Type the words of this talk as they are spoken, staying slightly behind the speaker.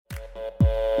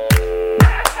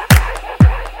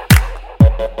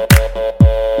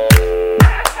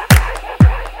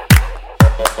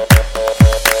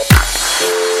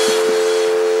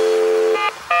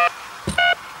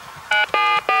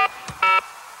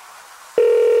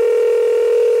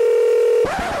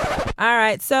All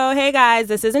right, so hey guys,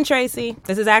 this isn't Tracy.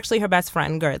 This is actually her best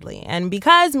friend, Girdley. And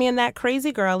because me and that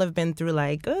crazy girl have been through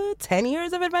 10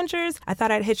 years of adventures, I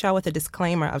thought I'd hit y'all with a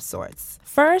disclaimer of sorts.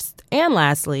 First and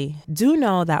lastly, do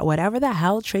know that whatever the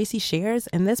hell Tracy shares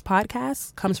in this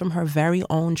podcast comes from her very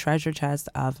own treasure chest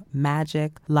of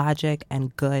magic, logic,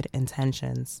 and good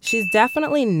intentions. She's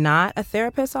definitely not a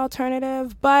therapist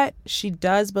alternative, but she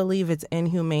does believe it's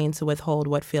inhumane to withhold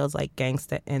what feels like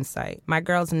gangsta insight. My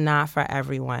girl's not for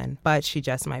everyone, but she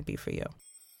just might be for you.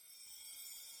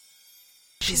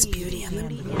 She's beauty and the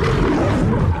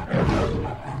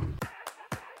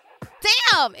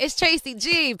Damn, it's Tracy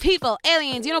G. People,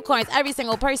 aliens, unicorns, every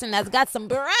single person that's got some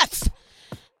breath.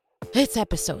 It's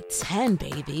episode 10,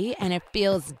 baby, and it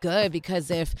feels good because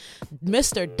if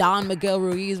Mr. Don Miguel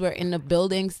Ruiz were in the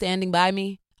building standing by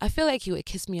me, I feel like he would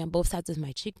kiss me on both sides of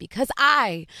my cheek because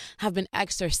I have been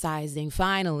exercising,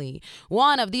 finally,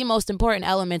 one of the most important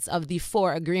elements of the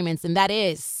 4 agreements, and that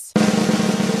is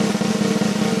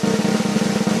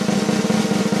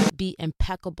be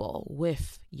impeccable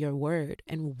with your word.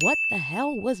 And what the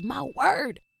hell was my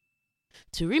word?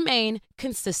 To remain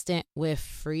consistent with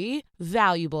free,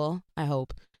 valuable, I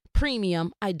hope,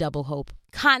 premium, I double hope,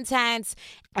 content.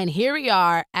 And here we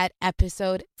are at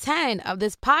episode 10 of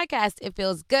this podcast. It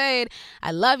feels good.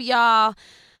 I love y'all.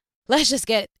 Let's just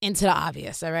get into the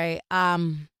obvious, all right? A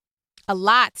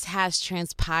lot has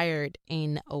transpired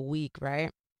in a week,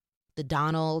 right? The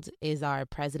Donald is our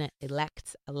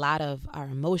president-elect. A lot of our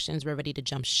emotions were ready to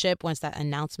jump ship once that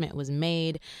announcement was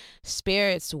made.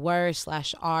 Spirits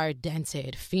were/are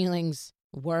dented. Feelings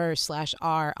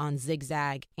were/are on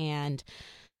zigzag. And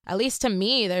at least to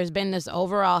me, there's been this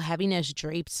overall heaviness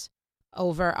draped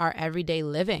over our everyday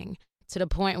living, to the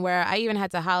point where I even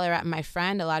had to holler at my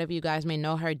friend. A lot of you guys may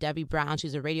know her, Debbie Brown.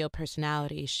 She's a radio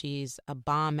personality. She's a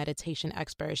bomb meditation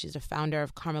expert. She's the founder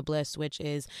of Karma Bliss, which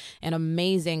is an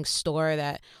amazing store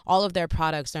that all of their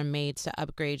products are made to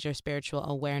upgrade your spiritual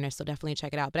awareness. So definitely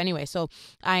check it out. But anyway, so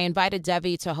I invited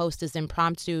Debbie to host this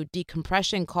impromptu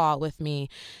decompression call with me.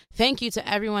 Thank you to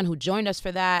everyone who joined us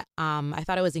for that. I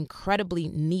thought it was incredibly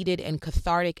needed and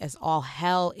cathartic as all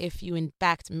hell. If you in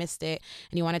fact missed it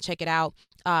and you want to check it out,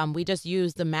 we just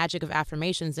use the magic of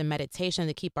affirmations and meditation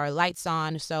to keep our lights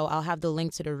on. So I'll have the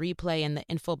link to the replay in the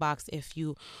info box if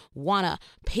you want to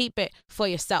peep it for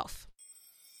yourself.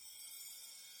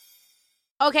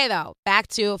 Okay, though, back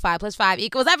to 5 + 5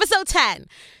 = episode 10.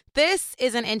 This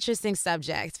is an interesting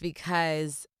subject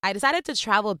because I decided to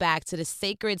travel back to the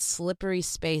sacred, slippery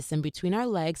space in between our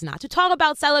legs, not to talk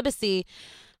about celibacy.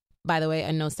 By the way,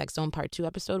 a No Sex Zone Part 2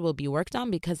 episode will be worked on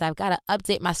because I've got to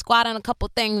update my squad on a couple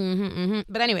things.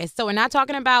 But anyway, so we're not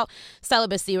talking about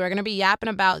celibacy. We're going to be yapping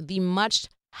about the much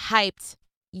hyped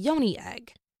Yoni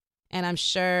egg. And I'm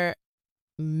sure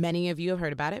many of you have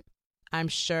heard about it. I'm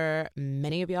sure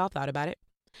many of y'all thought about it.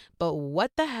 But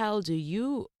what the hell do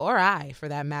you, or I, for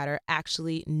that matter,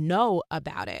 actually know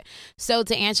about it? So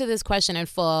to answer this question in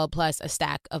full, plus a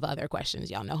stack of other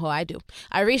questions, y'all know who I do,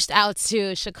 I reached out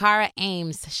to Shakara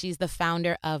Ames. She's the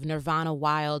founder of Nirvana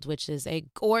Wild, which is a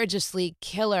gorgeously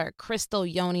killer crystal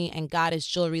yoni and goddess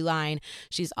jewelry line.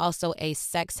 She's also a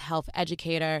sex health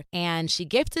educator, and she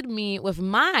gifted me with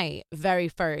my very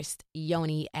first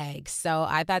yoni egg. So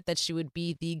I thought that she would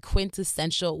be the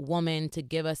quintessential woman to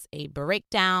give us a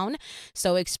breakdown.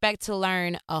 So expect to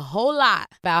learn a whole lot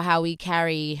about how we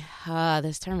carry,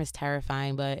 this term is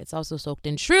terrifying, but it's also soaked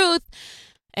in truth.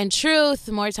 And truth,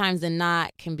 more times than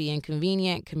not, can be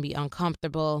inconvenient, can be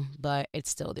uncomfortable, but it's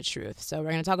still the truth. So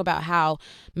we're going to talk about how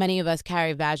many of us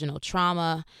carry vaginal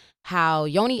trauma, how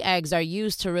yoni eggs are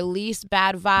used to release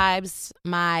bad vibes,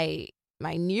 my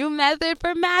new method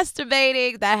for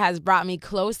masturbating that has brought me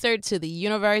closer to the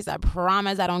universe. I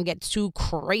promise I don't get too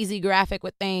crazy graphic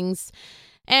with things.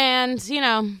 And,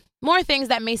 more things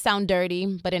that may sound dirty,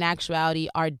 but in actuality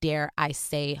are, dare I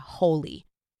say, holy.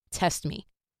 Test me.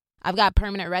 I've got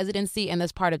permanent residency in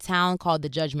this part of town called the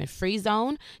Judgment Free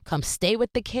Zone. Come stay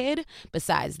with the kid.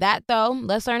 Besides that, though,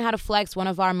 let's learn how to flex one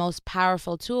of our most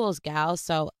powerful tools, gals.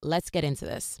 So let's get into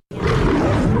this.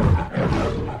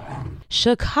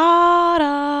 Shakara,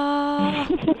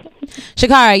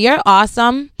 you're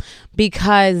awesome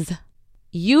because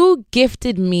you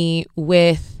gifted me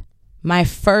with my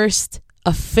first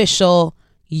official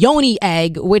yoni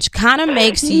egg, which kind of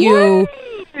makes you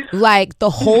like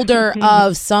the holder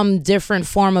of some different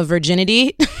form of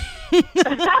virginity.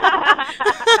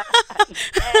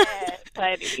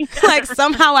 funny. Like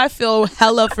somehow I feel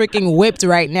hella freaking whipped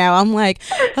right now. I'm like,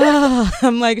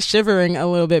 I'm like shivering a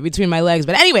little bit between my legs.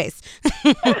 But anyways,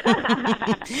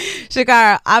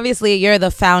 Shakara, obviously you're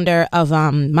the founder of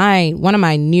one of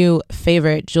my new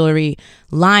favorite jewelry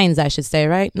lines, I should say,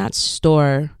 right? Not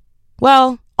store.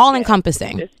 Well, all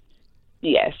encompassing.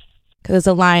 Yes. Because it's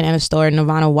a line and a store,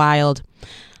 Nirvana Wild.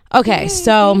 Okay,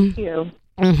 so Thank you.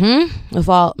 With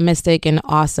all mystic and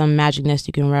awesome magicness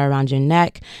you can wear around your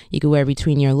neck, you can wear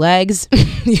between your legs,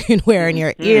 you can wear in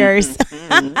your ears.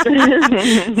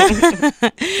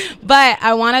 But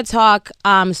I want to talk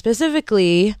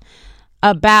specifically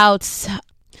about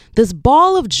this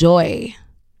ball of joy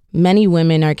many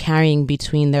women are carrying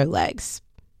between their legs,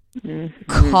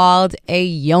 called a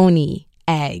Yoni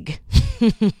egg.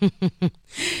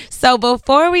 So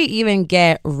before we even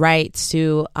get right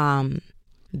to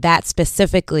that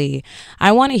specifically,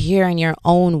 I want to hear in your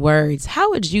own words,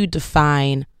 how would you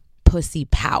define pussy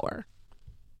power?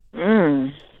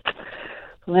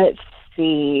 Let's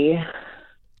see.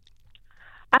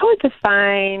 I would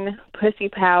define pussy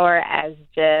power as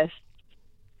just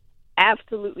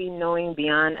absolutely knowing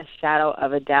beyond a shadow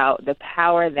of a doubt the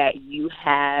power that you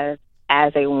have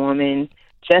as a woman,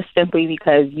 just simply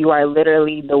because you are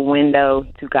literally the window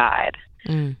to God.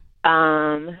 And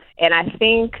I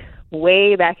think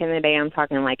way back in the day, I'm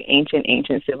talking like ancient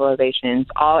civilizations,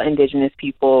 all indigenous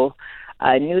people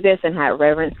knew this and had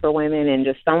reverence for women, and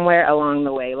just somewhere along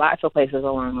the way, lots of places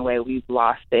along the way, we've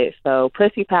lost it. So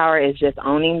pussy power is just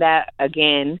owning that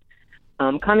again,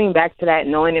 coming back to that,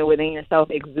 knowing it within yourself,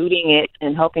 exuding it,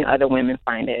 and helping other women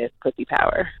find it is pussy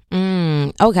power.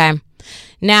 Okay.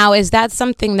 Now, is that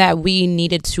something that we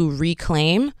needed to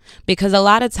reclaim? Because a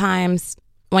lot of times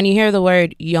when you hear the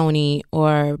word yoni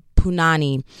or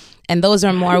punani, and those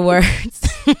are more words.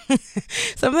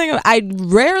 Something I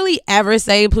rarely ever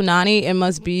say punani. It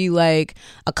must be like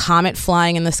a comet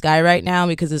flying in the sky right now,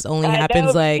 because this only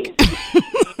happens like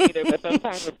either, but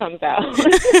sometimes it comes out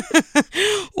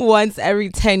once every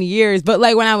 10 years. But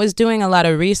like when I was doing a lot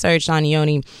of research on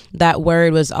yoni, that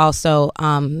word was also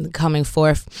coming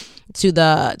forth to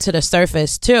the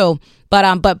surface too.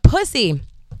 But pussy,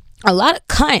 a lot of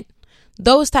cunt,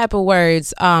 those type of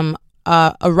words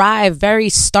arrive very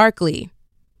starkly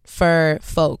for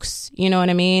folks, you know what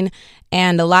I mean?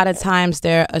 And a lot of times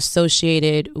they're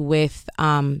associated with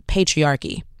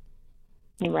patriarchy.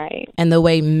 Right. And the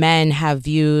way men have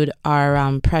viewed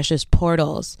our precious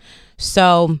portals.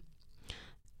 So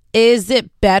is it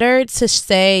better to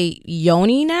say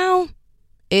yoni now?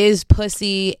 Is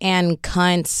pussy and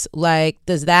cunts, like,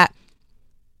 does that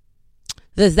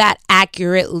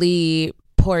accurately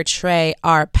portray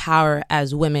our power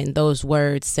as women, those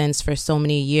words, since for so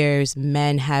many years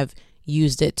men have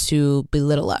used it to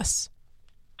belittle us?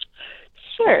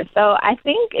 Sure. So I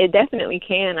think it definitely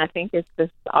can. I think it's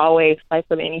just always, like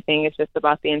with anything, it's just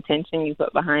about the intention you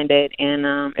put behind it.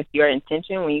 And if your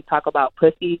intention when you talk about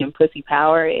pussy and pussy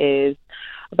power is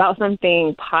about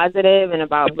something positive and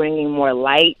about bringing more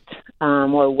light,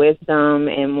 more wisdom,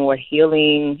 and more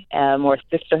healing, more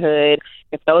sisterhood,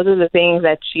 if those are the things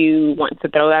that you want to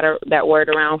throw that word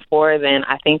around for, then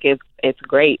I think it's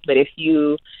great. But if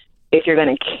you're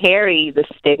going to carry the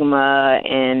stigma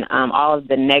and all of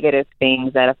the negative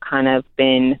things that have kind of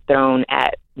been thrown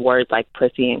at words like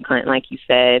pussy and cunt, like you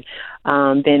said,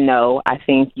 then no, I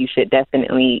think you should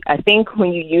definitely. I think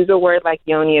when you use a word like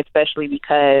yoni, especially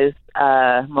because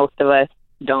most of us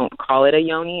don't call it a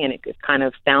yoni, and it kind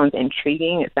of sounds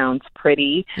intriguing. It sounds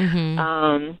pretty.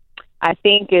 I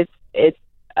think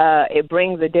it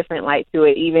brings a different light to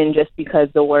it, even just because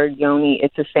the word yoni,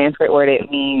 it's a Sanskrit word. It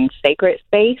means sacred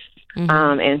space.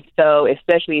 And so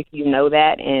especially if you know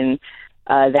that and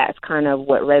that's kind of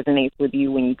what resonates with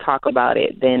you when you talk about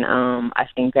it, then I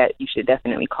think that you should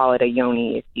definitely call it a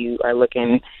yoni if you are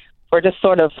looking for just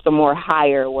sort of some more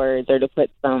higher words, or to put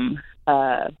some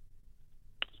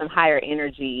higher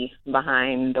energy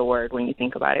behind the word when you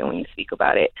think about it, when you speak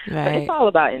about it. Right. But it's all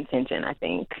about intention, I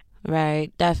think.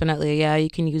 Right, definitely. Yeah, you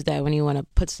can use that when you want to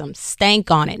put some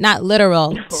stank on it. Not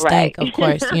literal stank, of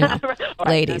course, you know,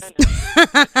 ladies.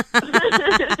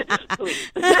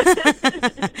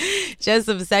 Just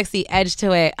some sexy edge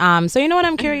to it. So you know what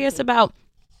I'm curious about?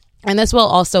 And this will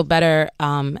also better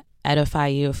edify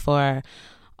you for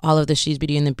all of the She's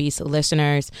Beauty and the Beast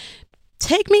listeners.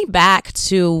 Take me back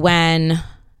to when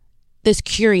this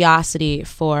curiosity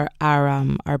for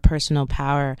our personal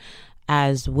power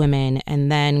as women,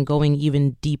 and then going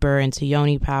even deeper into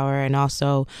yoni power, and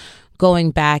also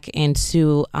going back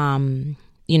into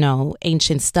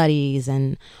ancient studies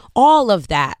and all of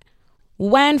that.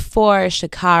 When for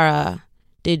Shakara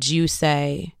did you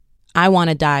say, I want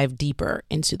to dive deeper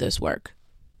into this work?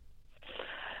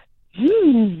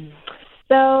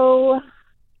 So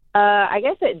I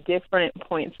guess at different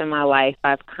points in my life,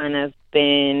 I've kind of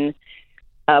been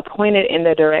pointed in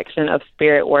the direction of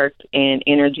spirit work and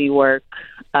energy work,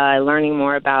 learning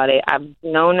more about it. I've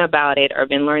known about it or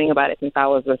been learning about it since I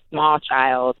was a small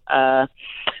child.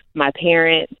 My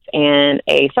parents and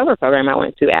a summer program I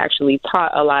went to actually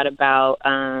taught a lot about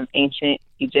ancient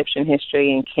Egyptian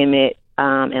history and Kemet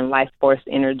and life force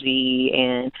energy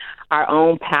and our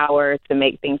own power to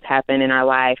make things happen in our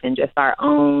life and just our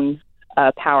own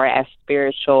power as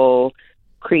spiritual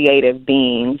creative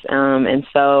beings. And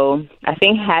so I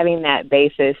think having that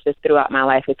basis just throughout my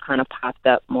life has kind of popped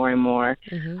up more and more.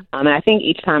 And I think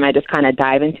each time I just kind of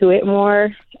dive into it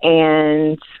more.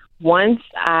 And once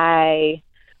I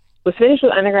was finished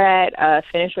with undergrad,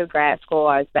 finished with grad school,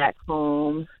 I was back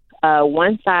home.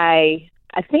 Once I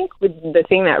think the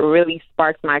thing that really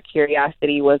sparked my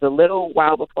curiosity was a little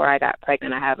while before I got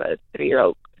pregnant. I have a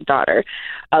 3-year-old daughter.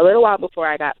 A little while before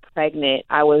I got pregnant,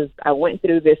 I went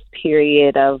through this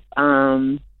period of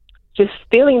just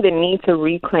feeling the need to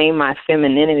reclaim my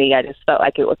femininity. I just felt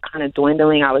like it was kind of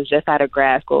dwindling. I was just out of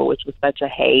grad school, which was such a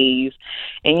haze.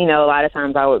 And, you know, a lot of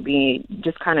times I would be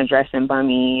just kind of dressing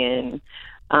bummy and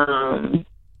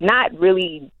not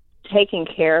really taking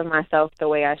care of myself the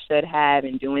way I should have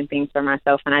and doing things for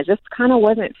myself. And I just kind of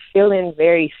wasn't feeling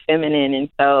very feminine. And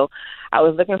so I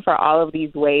was looking for all of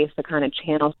these ways to kind of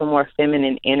channel some more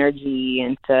feminine energy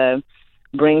and to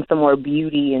bring some more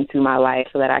beauty into my life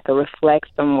so that I could reflect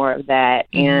some more of that.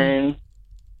 And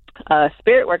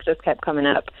spirit work just kept coming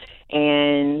up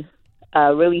and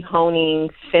really honing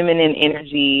feminine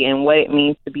energy and what it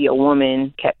means to be a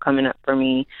woman kept coming up for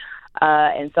me.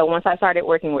 And so once I started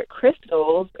working with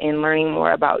crystals and learning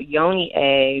more about Yoni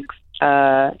eggs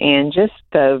and just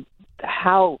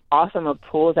how awesome of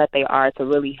tools that they are to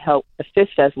really help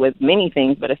assist us with many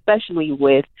things, but especially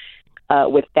with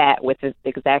the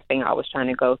exact thing I was trying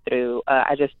to go through.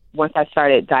 Once I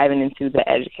started diving into the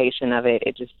education of it,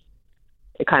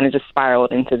 it kind of just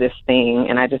spiraled into this thing,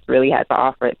 and I just really had to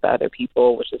offer it to other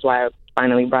people, which is why I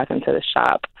finally brought them to the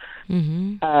shop.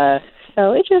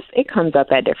 So it comes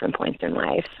up at different points in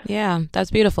life. Yeah,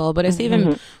 that's beautiful. But it's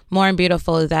even more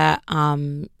beautiful that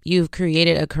you've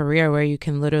created a career where you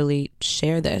can literally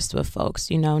share this with folks,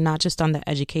 you know, not just on the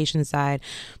education side,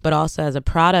 but also as a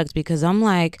product. Because I'm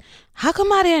like, how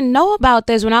come I didn't know about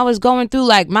this when I was going through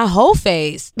like my whole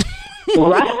phase?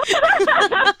 Right.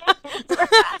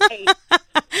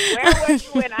 Where were you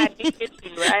when I needed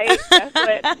you, right? That's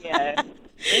what, yeah.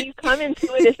 When you come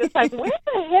into it, it's just like, where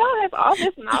the hell has all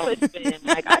this knowledge been?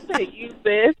 Like, I could have used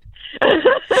this.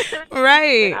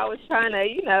 Right. I was trying to,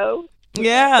 you know.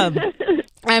 Yeah.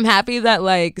 I'm happy that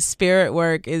like spirit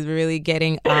work is really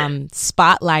getting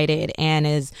spotlighted and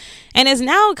is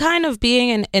now kind of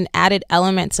being an added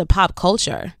element to pop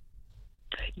culture.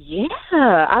 Yeah,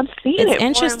 I'm seeing it. It's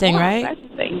interesting, more right?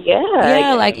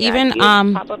 Yeah, like even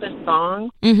pop up in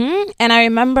songs. And I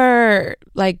remember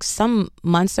like some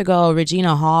months ago,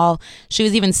 Regina Hall, she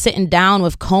was even sitting down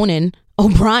with Conan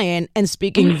O'Brien and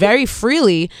speaking very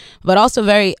freely, but also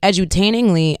very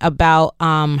edutainingly about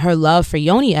her love for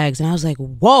Yoni eggs. And I was like,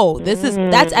 whoa,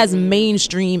 that's as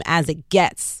mainstream as it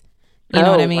gets. You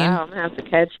know what I mean? Wow, I'm gonna have to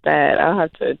catch that. I'll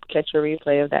have to catch a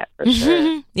replay of that for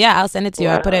sure. Yeah, I'll send it to you.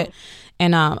 I put it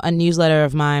in a newsletter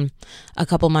of mine a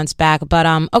couple months back. But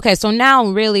okay, so now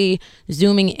really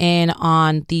zooming in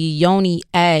on the Yoni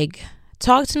egg.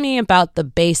 Talk to me about the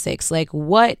basics. Like,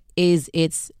 what is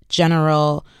its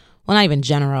general, well, not even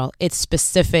general, its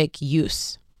specific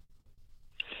use?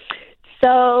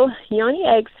 So Yoni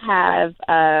eggs have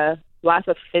lots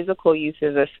of physical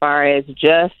uses as far as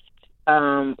just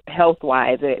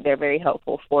health-wise. They're very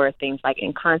helpful for things like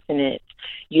incontinence,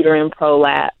 uterine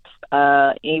prolapse,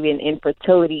 even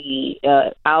infertility.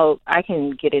 I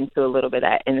can get into a little bit of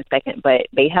that in a second, but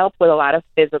they help with a lot of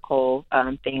physical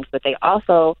things. But they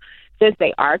also, since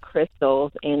they are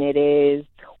crystals and it is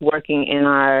working in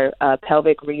our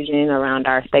pelvic region, around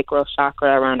our sacral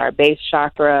chakra, around our base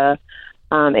chakra,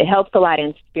 it helps a lot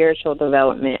in spiritual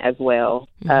development as well,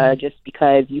 just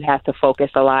because you have to focus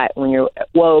a lot when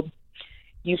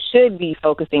you should be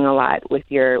focusing a lot when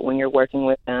you're working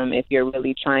with them if you're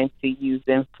really trying to use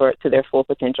them to their full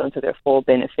potential and to their full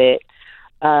benefit.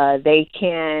 They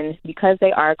can, because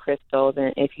they are crystals,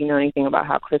 and if you know anything about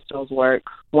how crystals work,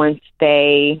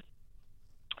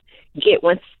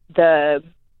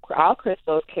 all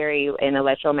crystals carry an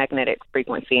electromagnetic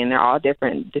frequency, and they're all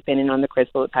different depending on the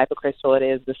crystal, the type of crystal it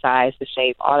is, the size, the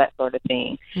shape, all that sort of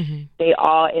thing. They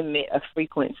all emit a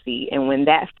frequency, and when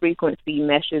that frequency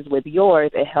meshes with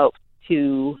yours, it helps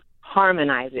to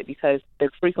harmonize it, because the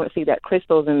frequency that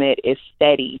crystals emit is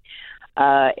steady.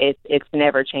 It's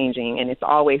never changing, and it's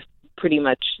always pretty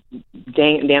much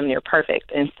damn near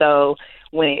perfect. And so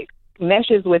when it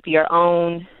meshes with your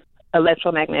own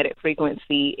electromagnetic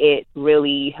frequency, it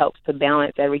really helps to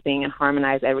balance everything and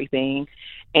harmonize everything,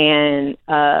 and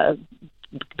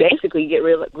basically get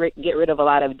rid of a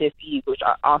lot of dis-ease, which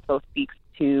also speaks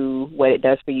to what it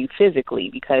does for you physically,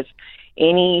 because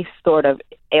any sort of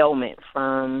ailment,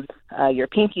 from your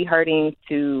pinky hurting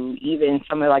to even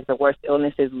some of like the worst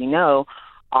illnesses we know,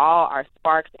 all are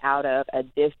sparked out of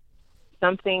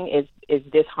something is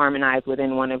disharmonized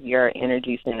within one of your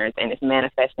energy centers, and it's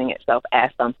manifesting itself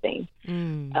as something.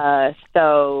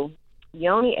 So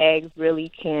Yoni eggs really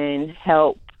can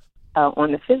help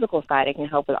on the physical side. It can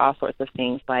help with all sorts of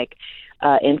things like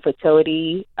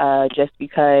infertility, just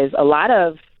because a lot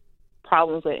of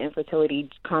problems with infertility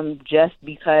come just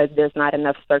because there's not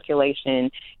enough circulation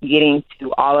getting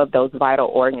to all of those vital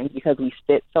organs, because we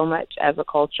sit so much as a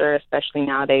culture, especially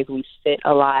nowadays. We sit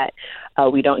a lot.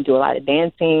 We don't do a lot of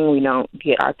dancing. We don't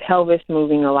get our pelvis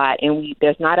moving a lot. And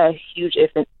there's not a huge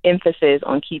emphasis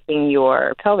on keeping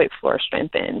your pelvic floor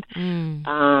strengthened.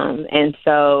 And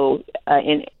so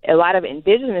in a lot of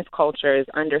indigenous cultures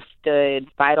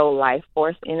understood vital life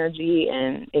force energy,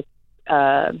 and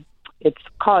it's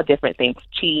called different things,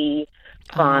 chi,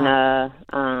 prana.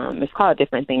 It's called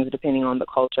different things depending on the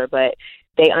culture, but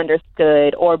they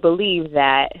understood or believed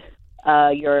that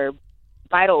your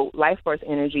vital life force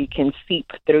energy can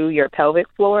seep through your pelvic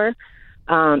floor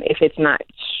if it's not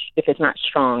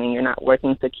strong and you're not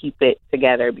working to keep it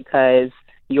together, because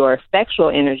your sexual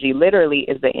energy literally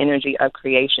is the energy of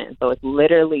creation. So it's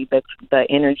literally the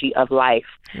energy of life.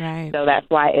 Right. So that's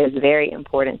why it's very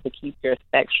important to keep your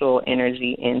sexual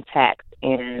energy intact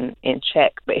and in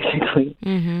check, basically.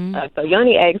 So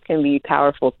Yoni eggs can be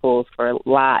powerful tools for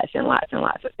lots and lots and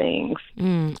lots of things.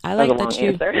 I like that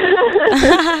you.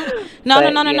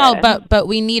 No. But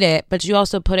we need it. But you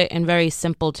also put it in very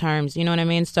simple terms. You know what I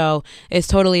mean? So it's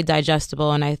totally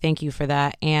digestible, and I thank you for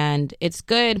that. And it's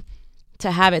good to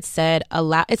have it said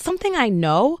aloud. It's something I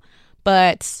know,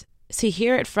 but to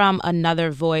hear it from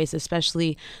another voice,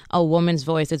 especially a woman's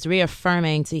voice, it's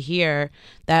reaffirming to hear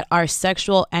that our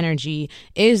sexual energy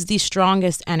is the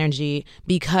strongest energy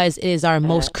because it is our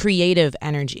most creative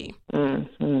energy.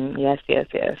 Yes,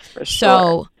 for sure.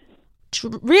 So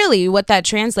really what that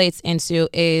translates into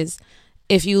is,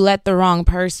 if you let the wrong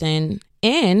person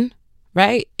in,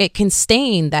 right, it can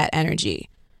stain that energy.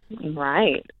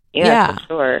 Right. Yeah. For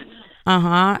sure.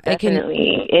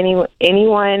 Definitely.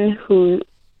 Anyone who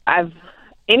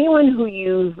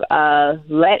you've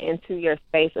let into your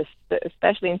space,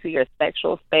 especially into your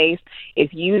sexual space,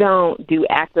 if you don't do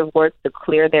active work to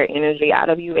clear their energy out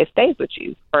of you, it stays with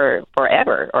you for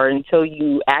forever, or until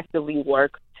you actively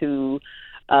work to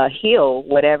heal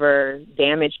whatever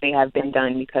damage may have been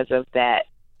done because of that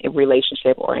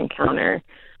relationship or encounter.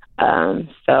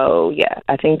 So yeah,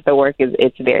 I think the work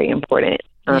it's very important.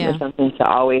 It's something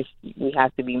we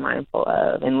have to be mindful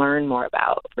of and learn more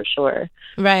about, for sure.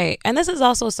 Right. And this is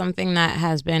also something that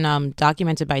has been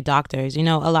documented by doctors. You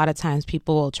know, a lot of times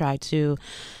people will try to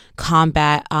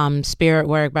combat spirit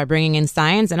work by bringing in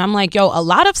science. And I'm like, a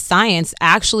lot of science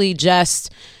actually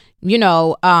just,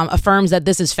 affirms that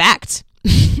this is fact.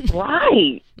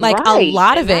 Right. A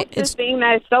lot of it. It's the thing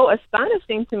that is so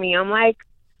astonishing to me. I'm like,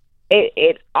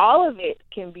 all of it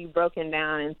can be broken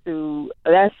down into.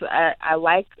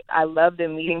 I love the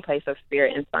meeting place of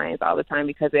spirit and science all the time,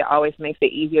 because it always makes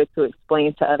it easier to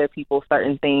explain to other people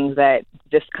certain things that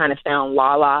just kind of sound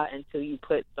la until you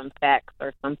put some facts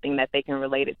or something that they can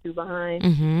relate it to behind.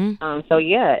 So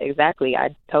yeah, exactly.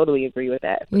 I totally agree with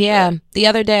that. Yeah. Sure. The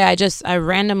other day I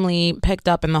randomly picked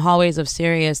up in the hallways of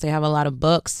Sirius. They have a lot of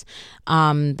books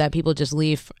that people just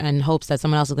leave in hopes that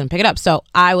someone else is going to pick it up. So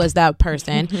I was that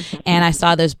person, and I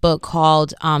saw this book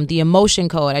called The Emotion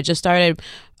Code. I just started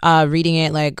reading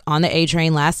it on the A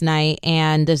train last night,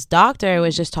 and this doctor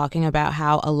was just talking about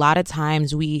how a lot of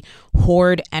times we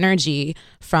hoard energy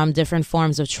from different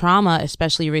forms of trauma,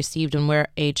 especially received when we're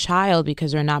a child,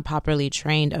 because we're not properly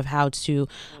trained of how to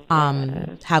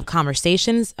have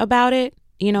conversations about it.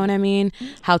 You know what I mean?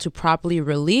 How to properly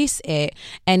release it.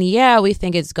 And we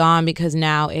think it's gone because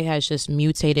now it has just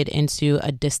mutated into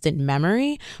a distant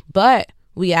memory, but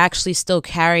we actually still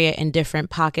carry it in different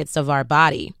pockets of our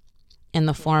body in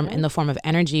the form of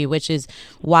energy, which is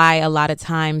why a lot of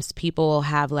times people will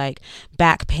have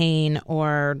back pain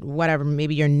or whatever.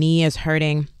 Maybe your knee is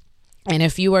hurting. And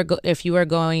if you are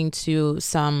going to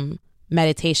some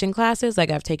meditation classes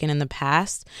like I've taken in the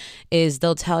past, is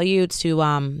they'll tell you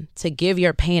to give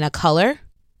your pain a color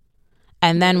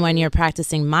And then when you're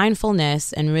practicing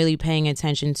mindfulness and really paying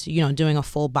attention to, doing a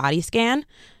full body scan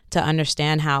to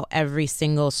understand how every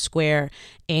single square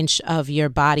inch of your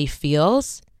body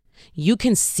feels, you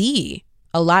can see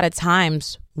a lot of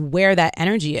times where that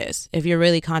energy is if you're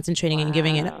really concentrating and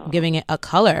giving it a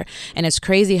color. And it's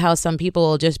crazy how some people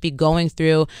will just be going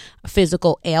through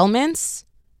physical ailments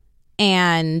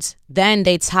and then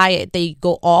they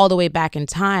go all the way back in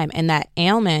time, and that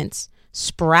ailment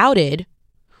sprouted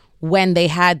when they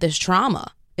had this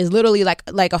trauma. Is literally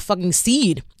like a fucking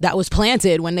seed that was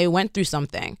planted when they went through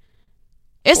something.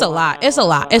 It's a lot. It's a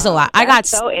lot. That's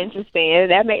so interesting.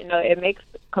 It makes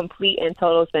complete and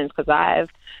total sense, because I've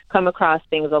come across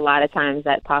things a lot of times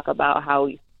that talk about how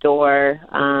we store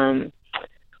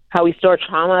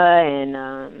trauma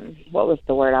and what was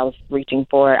the word I was reaching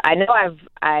for? I know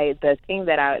the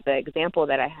example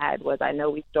that I had was, I know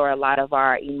we store a lot of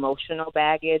our emotional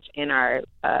baggage in our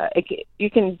you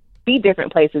can be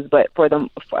different places, but for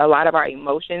a lot of our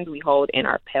emotions we hold in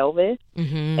our pelvis,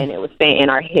 and it was saying in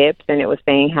our hips, and it was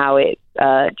saying how it's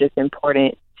just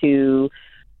important to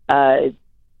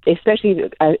especially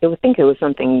I would think it was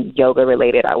something yoga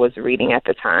related I was reading at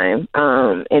the time,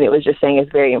 and it was just saying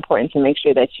it's very important to make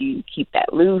sure that you keep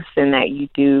that loose and that you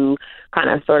do kind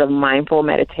of sort of mindful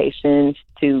meditations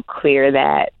to clear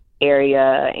that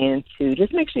area and to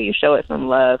just make sure you show it some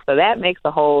love. So that makes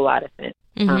a whole lot of sense,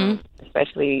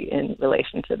 especially in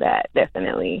relation to that,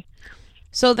 definitely.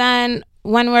 So then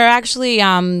when we're actually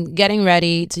getting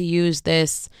ready to use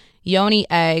this Yoni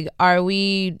egg, are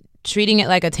we treating it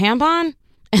like a tampon?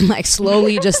 And like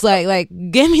slowly just like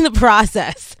give me the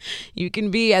process. You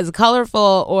can be as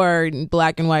colorful or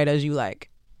black and white as you like.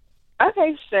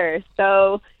 Okay, sure.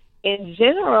 So in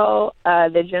general,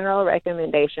 the general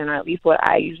recommendation, or at least what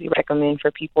I usually recommend for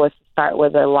people, is to start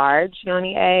with a large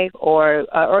Yoni egg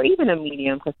or even a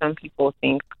medium, because some people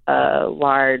think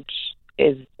large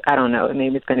is, I don't know,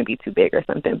 maybe it's going to be too big or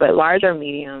something, but large or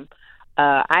medium.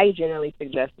 I generally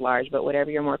suggest large, but whatever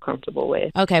you're more comfortable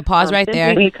with. Okay, pause right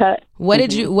there. What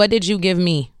did you give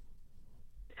me?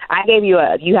 I gave you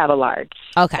you have a large.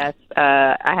 Okay. That's,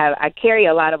 I carry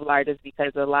a lot of larges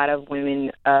because a lot of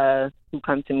women who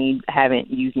come to me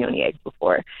haven't used Yoni eggs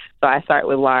before. So I start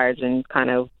with large and kind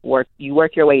of work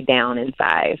your way down in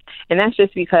size. And that's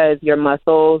just because your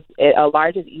muscles, a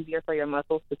large is easier for your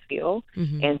muscles to feel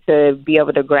and to be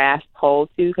able to grasp hold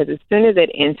to, because as soon as it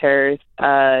enters,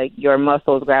 your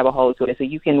muscles grab a hold to it. So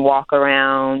you can walk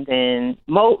around, and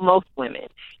most women,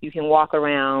 you can walk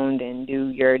around and do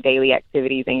your daily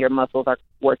activities and your muscles are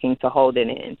working to hold it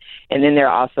in. And then there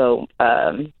are also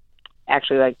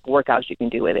actually like workouts you can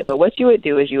do with it. But what you would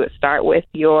do is you would start with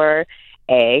your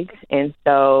egg. And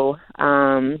so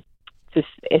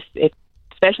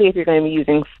especially if you're going to be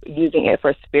using it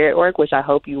for spirit work, which I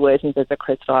hope you would, since it's a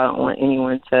crystal. I don't want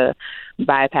anyone to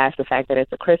bypass the fact that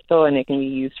it's a crystal and it can be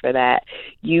used for that.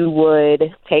 You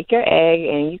would take your egg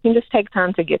and you can just take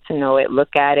time to get to know it,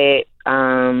 look at it.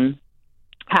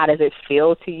 How does it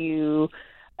feel to you?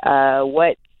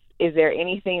 Is there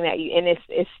anything that you, and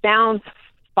it sounds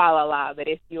fa la la, but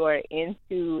if you're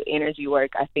into energy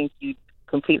work, I think you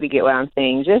completely get what I'm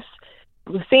saying. Just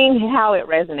seeing how it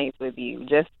resonates with you,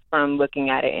 just from looking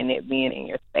at it and it being in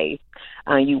your space.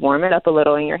 You warm it up a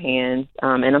little in your hands.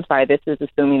 And I'm sorry, this is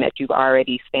assuming that you've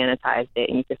already sanitized it,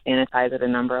 and you can sanitize it a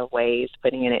number of ways,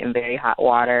 putting it in very hot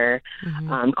water,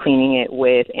 cleaning it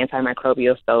with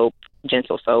antimicrobial soap,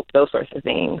 gentle soap, those sorts of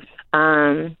things.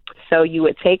 So you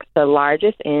would take the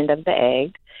largest end of the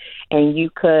egg, and you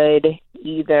could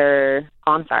either,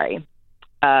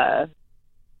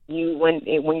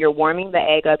 when you're warming the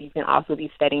egg up, you can also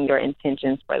be setting your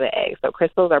intentions for the egg. So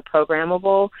crystals are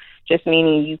programmable, just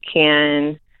meaning you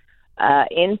can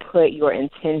input your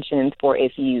intentions for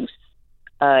its use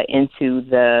into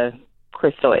the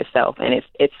crystal itself, and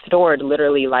it's stored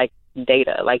literally like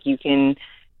data. Like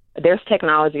there's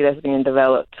technology that's being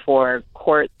developed for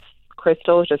quartz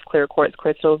crystals, just clear quartz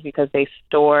crystals, because they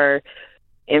store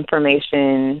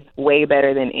information way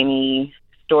better than any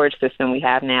storage system we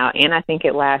have now. And I think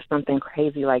it lasts something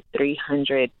crazy like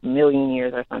 300 million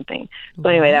years or something. So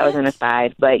anyway, that was an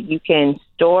aside. But you can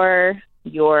store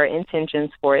your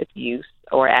intentions for its use,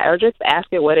 or just ask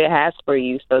it what it has for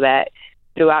you, so that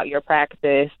throughout your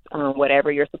practice,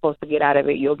 whatever you're supposed to get out of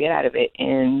it, you'll get out of it.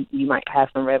 And you might have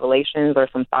some revelations or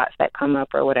some thoughts that come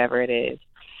up or whatever it is.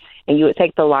 And you would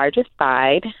take the largest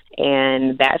side,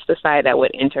 and that's the side that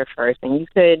would enter first. And you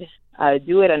could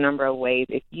do it a number of ways.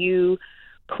 If you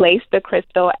place the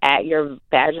crystal at your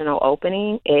vaginal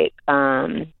opening, it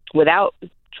without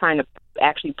trying to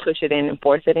actually push it in and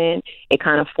force it in, it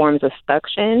kind of forms a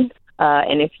suction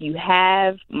And if you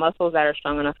have muscles that are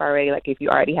strong enough already, like if you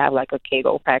already have like a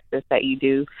Kegel practice that you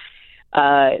do,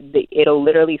 it'll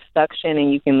literally suction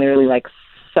and you can literally like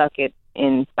suck it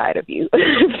inside of you.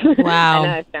 Wow. I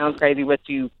know it sounds crazy, but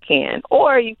you can.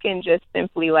 Or you can just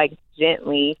simply like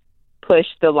gently push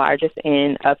the largest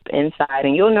end up inside,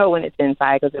 and you'll know when it's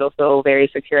inside because it'll feel very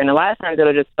secure. And a lot of times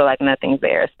it'll just feel like nothing's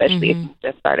there, especially if you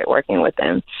just started working with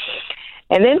them.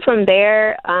 And then from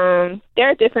there, there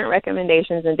are different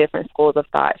recommendations and different schools of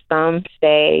thought. Some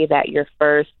say that your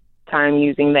first time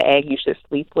using the egg, you should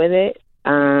sleep with it.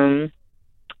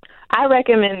 I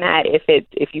recommend that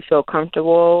if you feel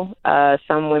comfortable.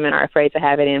 Some women are afraid to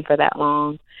have it in for that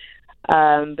long.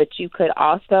 But you could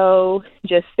also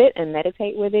just sit and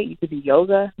meditate with it. You could do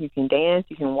yoga, you can dance,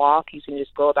 you can walk, you can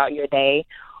just go about your day.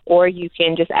 Or you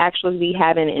can just actually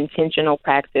have an intentional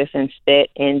practice and sit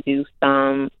and do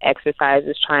some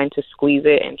exercises trying to squeeze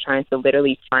it and trying to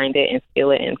literally find it and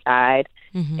feel it inside.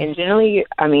 And generally,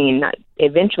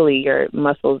 eventually your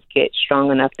muscles get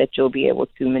strong enough that you'll be able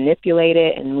to manipulate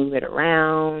it and move it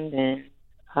around and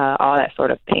all that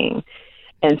sort of thing.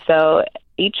 And so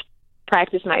each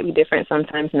practice might be different.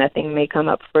 Sometimes nothing may come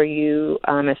up for you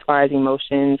as far as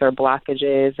emotions or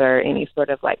blockages or any sort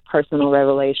of like personal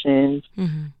revelations,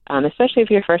 especially if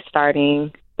you're first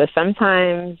starting. But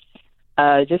sometimes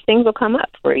just things will come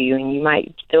up for you and you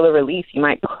might feel a relief. You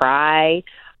might cry.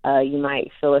 You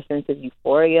might feel a sense of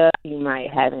euphoria. You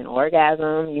might have an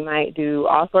orgasm. You might do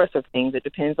all sorts of things. It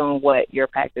depends on what your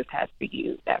practice has for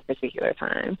you that particular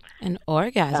time. An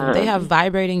orgasm? They have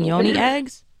vibrating Yoni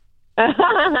eggs?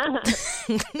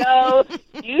 So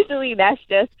usually that's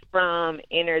just from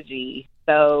energy.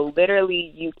 So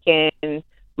literally you can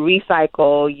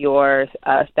recycle your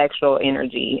sexual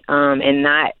energy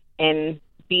and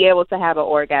be able to have an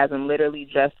orgasm literally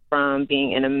just from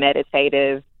being in a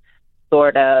meditative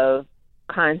sort of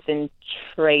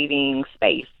concentrating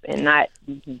space and not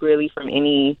really from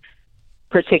any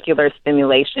particular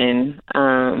stimulation.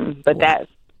 But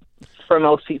that's for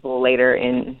most people later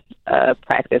in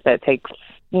practice that takes,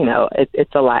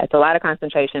 it's a lot. It's a lot of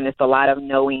concentration. It's a lot of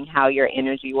knowing how your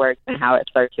energy works and how it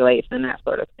circulates and that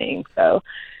sort of thing. So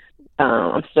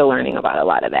I'm still learning about a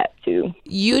lot of that too.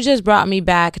 You just brought me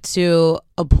back to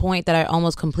a point that I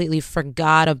almost completely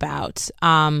forgot about.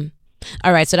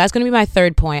 All right, so that's going to be my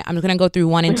third point. I'm just going to go through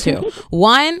 1 and 2.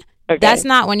 1, okay. That's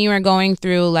not when you were going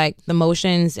through like the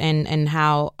motions and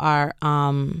how our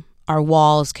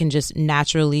walls can just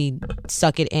naturally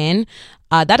suck it in.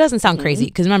 That doesn't sound crazy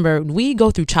because remember, we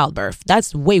go through childbirth.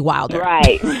 That's way wilder.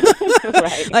 Right.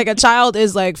 Right. Like a child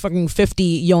is like fucking 50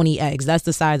 Yoni eggs. That's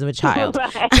the size of a child.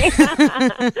 Right.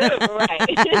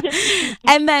 Right.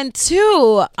 And then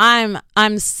 2,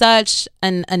 I'm such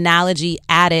an analogy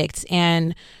addict,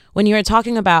 and when you were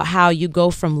talking about how you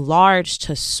go from large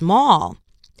to small,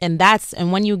 and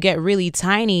when you get really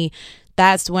tiny,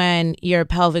 that's when your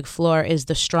pelvic floor is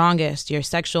the strongest. Your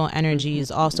sexual energy is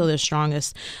also the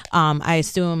strongest. I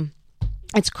assume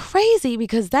it's crazy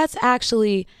because that's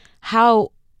actually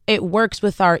how it works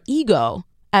with our ego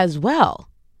as well.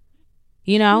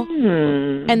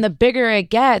 And the bigger it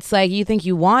gets, like you think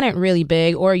you want it really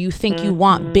big, or you think you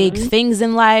want big things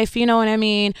in life, you know what I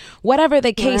mean? Whatever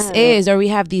the case is, or we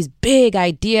have these big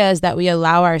ideas that we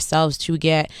allow ourselves to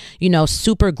get,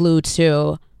 super glued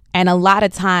to. And a lot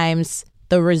of times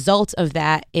the result of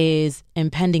that is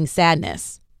impending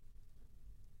sadness.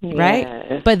 Right?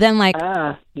 Yes. But then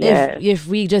if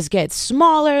we just get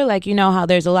smaller, like how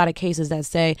there's a lot of cases that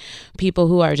say people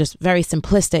who are just very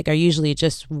simplistic are usually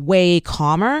just way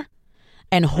calmer,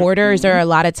 and hoarders are a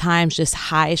lot of times just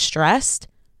high stressed.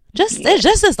 There's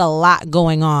just a lot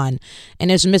going on,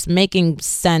 and it's just making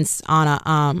sense on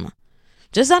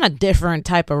a different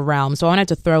type of realm. So I wanted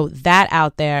to throw that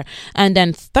out there. And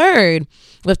then 3rd,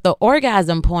 with the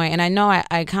orgasm point, and I know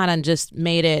I kind of just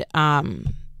made it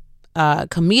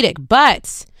comedic,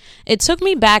 but it took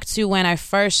me back to when I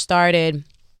first started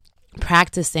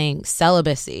practicing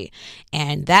celibacy,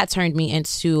 and that turned me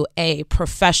into a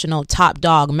professional top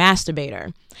dog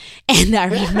masturbator. And I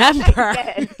remember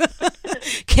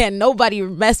can nobody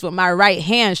mess with my right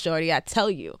hand, shorty, I tell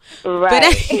you. Right.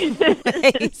 But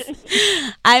anyways,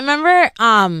 I remember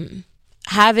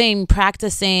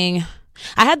practicing.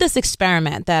 I had this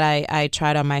experiment that I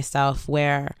tried on myself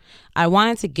where I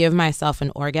wanted to give myself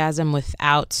an orgasm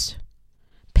without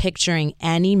picturing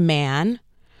any man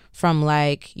from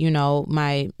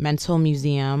my mental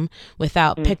museum,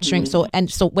 without picturing so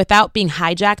without being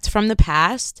hijacked from the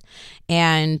past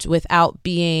and without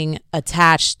being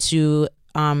attached to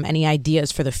any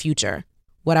ideas for the future.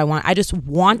 I just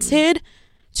wanted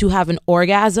to have an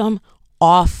orgasm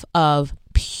off of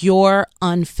pure,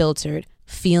 unfiltered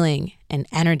feeling and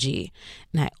energy.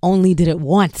 And I only did it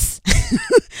once,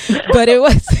 but it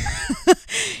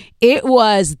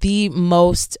was the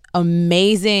most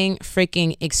amazing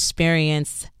freaking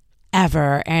experience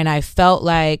ever. And I felt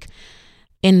like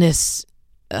in this,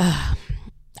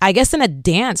 I guess in a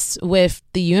dance with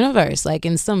the universe, like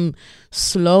in some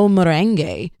slow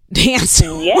merengue dance.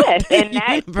 Yes, and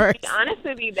that, to be honest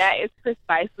with you, that is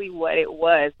precisely what it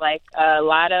was. Like a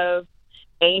lot of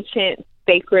ancient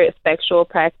sacred sexual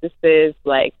practices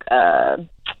like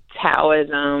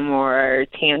Taoism or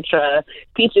Tantra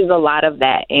teaches a lot of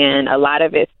that, and a lot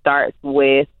of it starts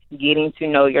with getting to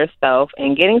know yourself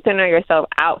and getting to know yourself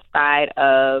outside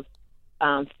of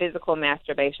physical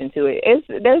masturbation too.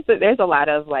 There's a lot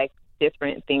of like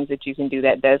different things that you can do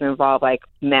that does involve like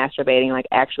masturbating, like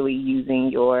actually using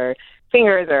your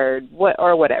fingers or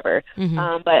whatever.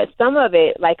 But some of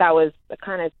it, like I was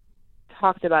kind of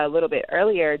talked about a little bit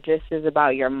earlier, just is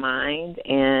about your mind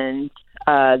and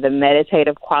the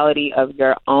meditative quality of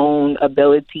your own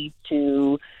ability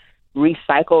to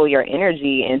recycle your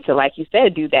energy and to, like you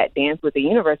said, do that dance with the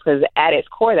universe, because at its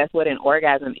core, that's what an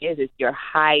orgasm is. It's your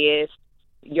highest,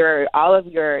 all of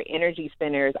your energy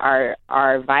centers are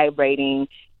vibrating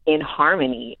in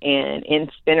harmony and in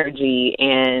synergy.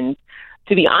 And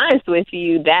to be honest with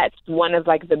you, that's one of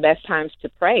like the best times to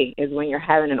pray is when you're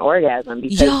having an orgasm,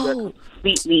 because you're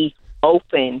completely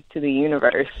open to the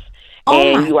universe.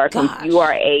 And you are doing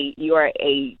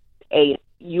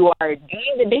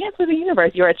the dance with the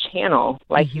universe. You're a channel,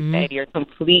 like you said. You're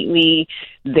completely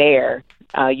there.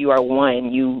 You are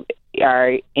one. You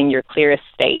are in your clearest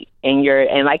state, and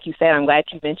like you said, I'm glad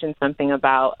you mentioned something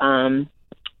about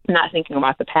not thinking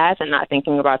about the past and not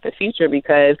thinking about the future,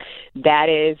 because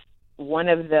that's one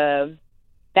of the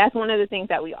things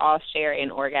that we all share in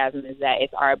orgasm, is that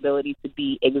it's our ability to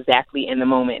be exactly in the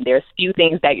moment. There's few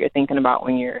things that you're thinking about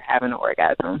when you're having an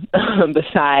orgasm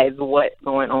besides what's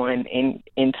going on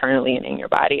internally and in your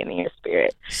body and in your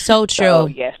spirit. So true. So,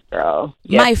 yes, girl.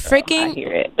 Yes, my girl. freaking I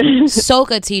hear it.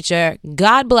 soca teacher,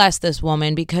 God bless this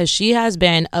woman, because she has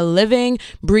been a living,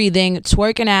 breathing,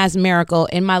 twerking ass miracle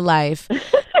in my life.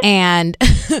 And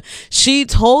she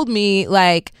told me,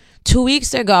 like, 2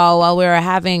 weeks ago, while we were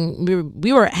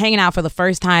hanging out for the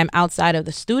first time outside of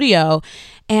the studio,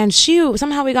 and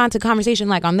somehow we got into conversation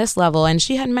like on this level, and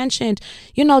she had mentioned,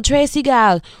 Tracy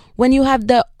gal, when you have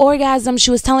the orgasm, she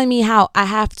was telling me how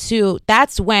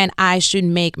that's when I should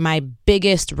make my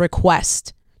biggest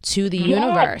request to the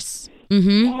universe.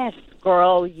 Yes,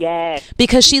 girl, yes.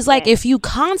 Because she's like, if you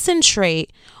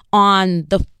concentrate on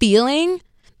the feeling,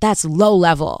 that's low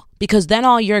level, because then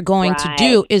all you're going to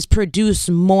do is produce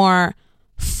more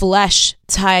flesh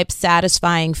type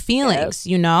satisfying feelings,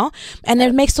 And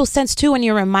it makes so sense too when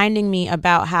you're reminding me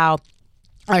about how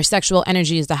our sexual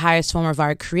energy is the highest form of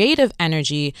our creative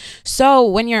energy. So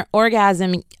when you're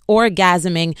orgasming,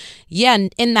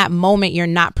 in that moment, you're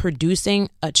not producing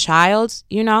a child,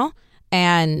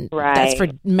 And that's for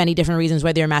many different reasons,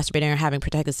 whether you're masturbating or having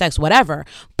protected sex, whatever.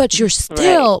 But you're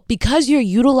still, because you're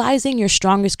utilizing your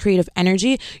strongest creative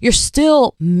energy, you're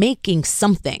still making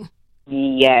something.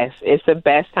 Yes, it's the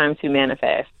best time to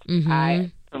manifest.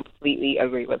 I completely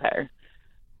agree with her.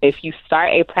 If you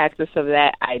start a practice of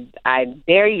that, I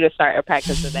dare you to start a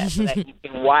practice of that so that you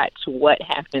can watch what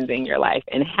happens in your life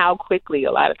and how quickly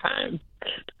a lot of times.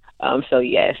 So,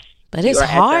 yes. But it's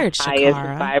hard, at the highest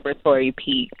Shakara. vibratory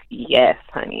peak. Yes,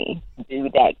 honey. Do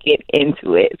that. Get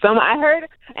into it. So I heard,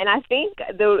 and I think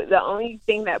the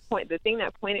thing that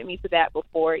pointed me to that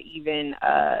before even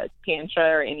Tantra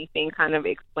or anything kind of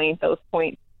explained those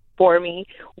points for me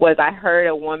was I heard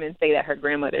a woman say that her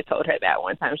grandmother told her that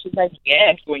one time. She's like,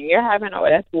 "Yes, when you're having an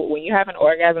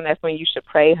orgasm, that's when you should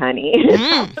pray, honey."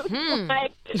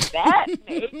 Like, that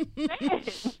makes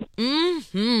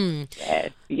sense.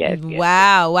 Yes.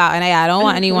 Wow. And I don't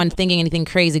want anyone thinking anything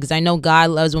crazy, because I know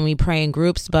God loves when we pray in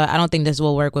groups, but I don't think this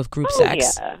will work with group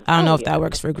sex. Yeah. I don't know if that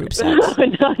works for group sex.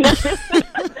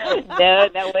 No,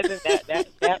 that wasn't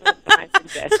that was my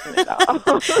suggestion at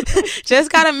all.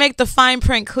 Just gotta make the fine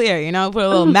print clear, put a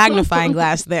little magnifying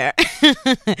glass there.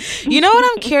 What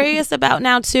I'm curious about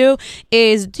now too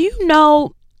is, do you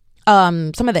know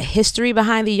some of the history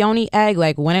behind the Yoni egg,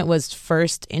 like when it was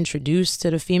first introduced to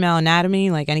the female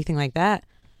anatomy, like anything like that?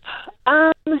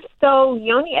 So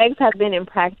Yoni eggs have been in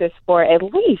practice for at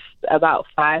least about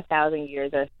 5,000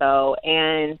 years or so,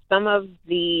 and some of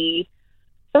the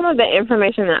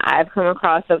information that I've come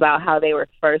across about how they were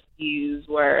first used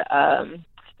were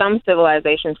some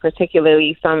civilizations,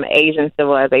 particularly some Asian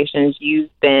civilizations,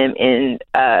 used them in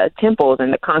temples,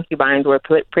 and the concubines were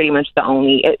pretty much the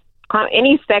only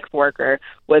any sex worker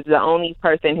was the only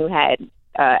person who had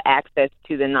access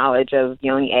to the knowledge of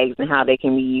yoni eggs and how they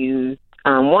can be used.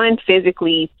 One,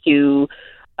 physically to,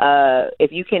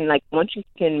 if you can, like, once you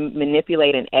can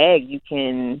manipulate an egg, you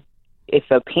can, if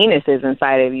a penis is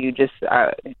inside of you, just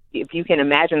if you can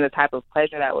imagine the type of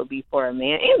pleasure that would be for a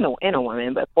man and a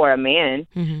woman, but for a man,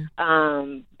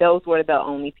 those were the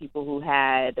only people who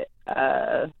had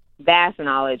vast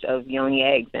knowledge of yoni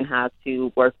eggs and how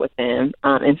to work with them.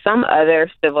 And some other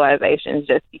civilizations,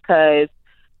 just because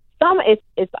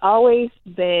it's always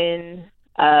been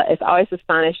it's always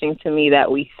astonishing to me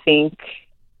that we think,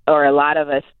 or a lot of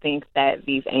us think, that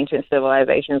these ancient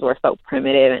civilizations were so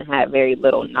primitive and had very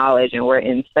little knowledge, and we're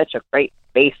in such a great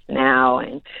space now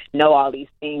and know all these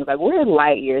things. Like, we're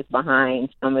light years behind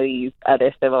some of these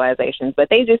other civilizations, but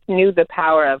they just knew the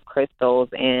power of crystals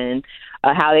and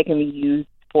how they can be used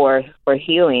for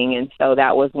healing. And so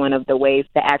that was one of the ways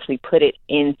to actually put it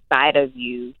inside of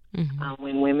you.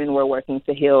 When women were working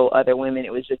to heal other women,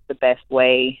 it was just the best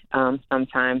way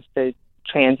sometimes to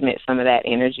transmit some of that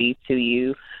energy to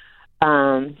you.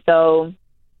 And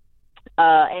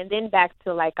then back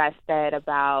to, like I said,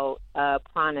 about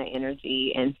prana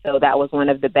energy. And so that was one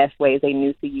of the best ways they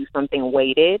knew to use something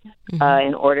weighted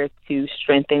in order to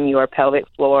strengthen your pelvic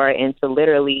floor and to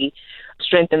literally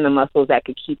strengthen the muscles that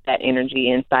could keep that energy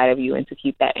inside of you and to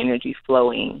keep that energy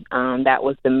flowing. That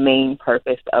was the main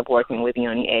purpose of working with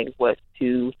yoni eggs, was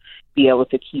to be able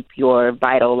to keep your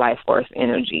vital life force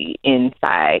energy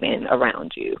inside and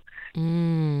around you.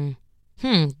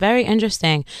 Very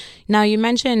interesting. Now, you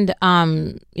mentioned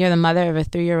you're the mother of a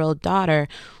 3-year-old daughter.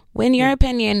 In your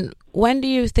opinion, when do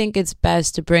you think it's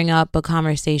best to bring up a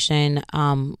conversation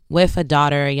with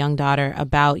a young daughter,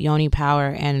 about yoni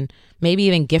power, and maybe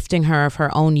even gifting her of her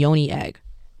own yoni egg?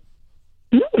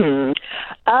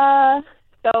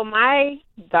 So my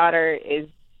daughter is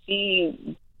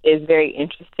very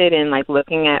interested in, like,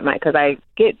 looking at because I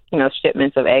get,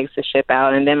 shipments of eggs to ship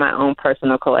out, and then my own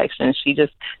personal collection. She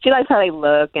likes how they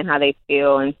look and how they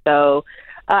feel. And so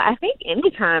I think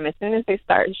anytime, as soon as they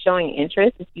start showing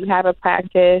interest, if you have a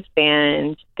practice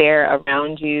and they're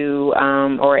around you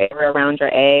or ever around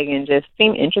your egg and just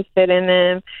seem interested in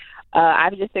them,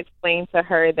 I've just explained to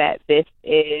her that this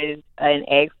is an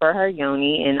egg for her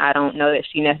yoni, and I don't know that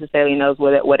she necessarily knows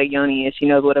what a yoni is. She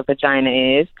knows what a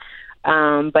vagina is.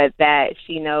 But that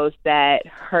she knows that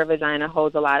her vagina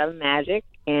holds a lot of magic,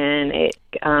 and it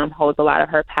holds a lot of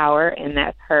her power, and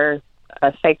that's her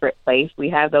sacred place. We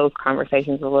have those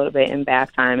conversations a little bit in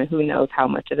bath time, and who knows how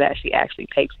much of that she actually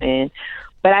takes in.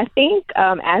 But I think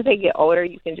as they get older,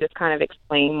 you can just kind of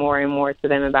explain more and more to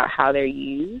them about how they're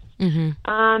used.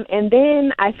 And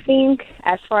then I think,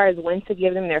 as far as when to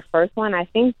give them their first one, I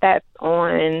think that's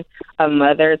on a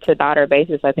mother-to-daughter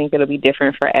basis. I think it'll be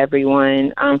different for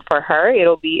everyone. For her,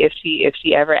 it'll be if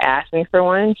she ever asks me for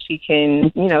one, she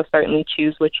can, certainly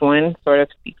choose which one sort of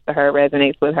speaks to her,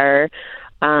 resonates with her.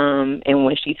 And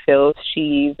when she feels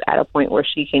she's at a point where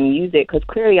she can use it, because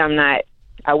clearly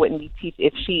I wouldn't be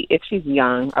if she's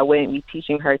young, I wouldn't be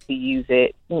teaching her to use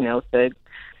it, to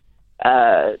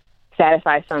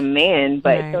satisfy some man,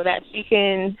 but right. so that she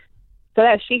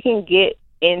can get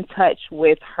in touch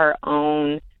with her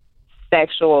own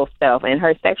sexual self. And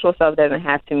her sexual self doesn't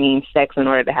have to mean sex in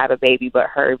order to have a baby, but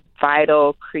her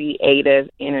vital, creative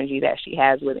energy that she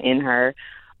has within her.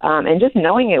 And just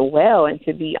knowing it well. And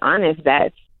to be honest,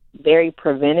 that's very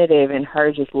preventative in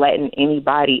her just letting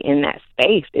anybody in that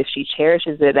space. If she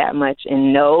cherishes it that much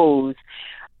and knows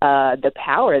the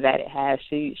power that it has,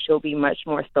 she'll be much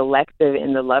more selective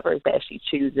in the lovers that she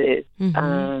chooses,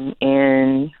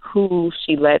 and who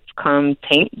she lets come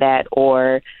taint that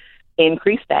or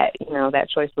increase that. That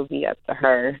choice will be up to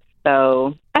her.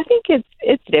 So I think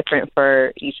it's different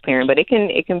for each parent, but it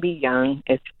can be young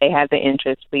if they have the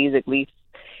interest. Please, at least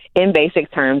in basic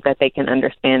terms that they can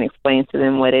understand, explain to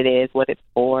them what it is, what it's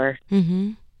for.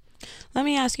 Let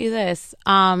me ask you this.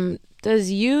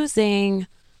 Does using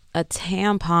a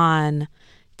tampon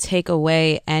take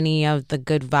away any of the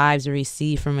good vibes you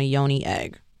receive from a yoni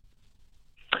egg?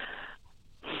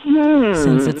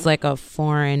 Since it's like a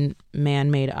foreign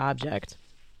man-made object.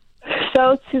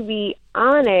 So to be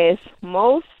honest,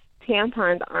 most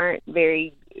tampons aren't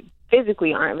very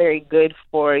good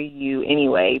for you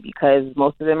anyway, because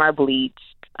most of them are bleached,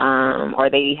 or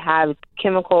they have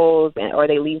chemicals, or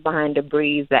they leave behind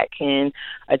debris that can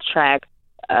attract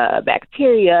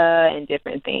bacteria and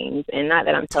different things. And not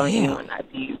that I'm telling anyone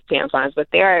not to use tampons, but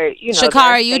there are,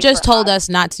 Shakara, you just told us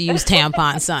not to use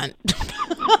tampons, son.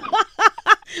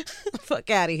 Fuck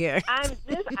out of here.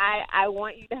 I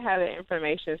want you to have the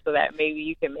information so that maybe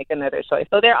you can make another choice.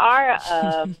 So there are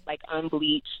like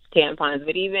unbleached tampons,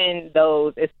 but even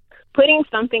those, it's putting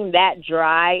something that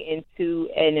dry into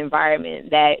an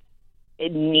environment that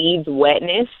it needs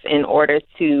wetness in order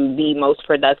to be most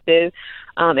productive.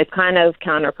 It's kind of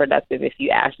counterproductive if you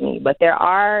ask me. But there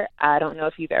are, I don't know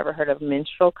if you've ever heard of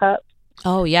menstrual cups.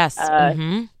 Oh, yes.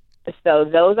 So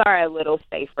those are a little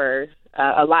safer,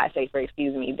 a lot safer,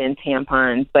 than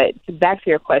tampons. But back to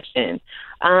your question,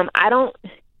 I don't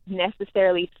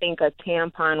necessarily think a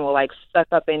tampon will like suck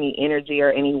up any energy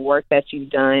or any work that you've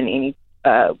done, any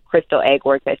crystal egg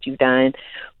work that you've done.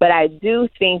 But I do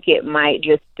think it might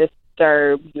just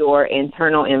disturb your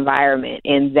internal environment,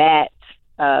 and that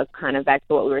kind of back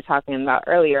to what we were talking about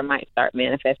earlier, might start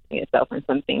manifesting itself in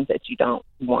some things that you don't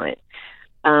want.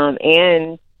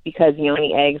 And because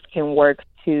yoni eggs can work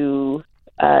to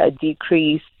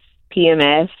decrease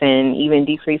PMS and even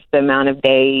decrease the amount of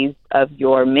days of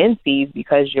your menses,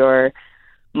 because your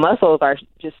muscles are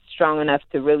just strong enough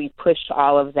to really push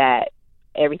all of that,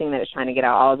 everything that it's trying to get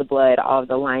out, all of the blood, all of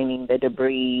the lining, the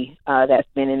debris that's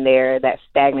been in there, that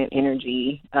stagnant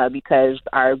energy, because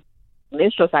our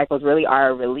menstrual cycles really are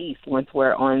a release. Once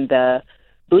we're on the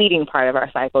bleeding part of our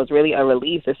cycle, it's really a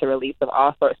release. It's a release of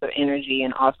all sorts of energy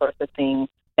and all sorts of things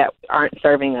that aren't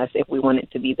serving us if we want it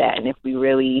to be that, and if we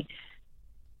really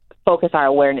focus our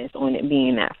awareness on it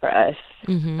being that for us.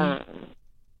 So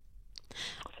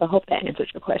I hope that answers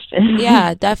your question.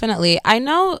 Yeah, definitely. I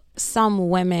know some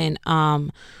women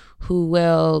who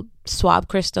will swap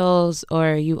crystals,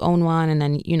 or you own one and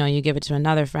then, you give it to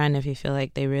another friend if you feel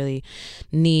like they really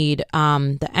need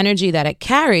the energy that it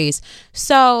carries.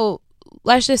 So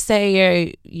let's just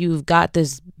say you've got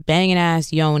this banging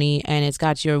ass yoni and it's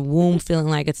got your womb feeling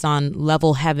like it's on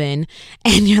level heaven,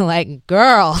 and you're like,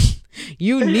 girl,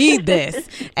 you need this.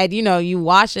 And you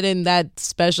wash it in that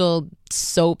special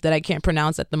soap that I can't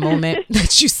pronounce at the moment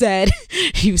that you said.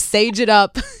 You sage it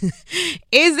up.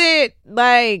 Is it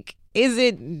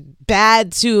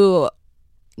bad to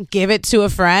give it to a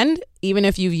friend even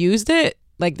if you've used it?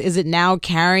 Like, is it now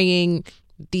carrying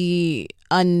the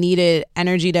unneeded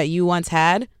energy that you once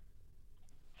had?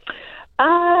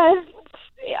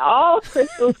 All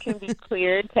crystals can be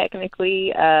cleared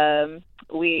technically. A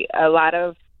lot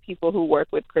of people who work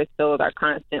with crystals are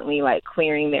constantly like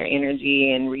clearing their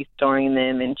energy and restoring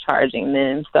them and charging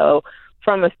them. So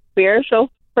from a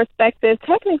spiritual perspective,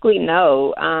 technically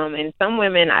no. And some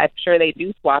women, I'm sure they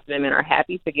do swap them and are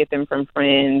happy to get them from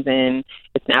friends, and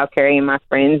it's now carrying my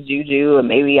friend's juju, and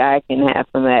maybe I can have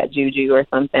some of that juju or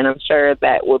something. I'm sure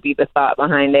that will be the thought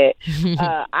behind it.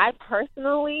 I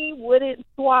personally wouldn't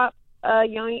swap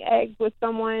yoni eggs with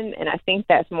someone, and I think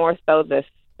that's more so the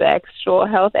sexual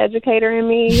health educator in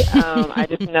me. I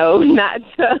just know not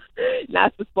to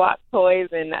swap toys,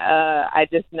 and I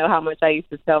just know how much I used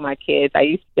to tell my kids.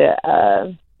 I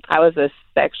was a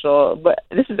sexual, but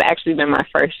this has actually been my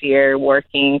first year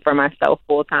working for myself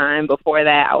full time. Before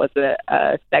that, I was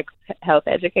a sex health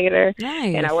educator.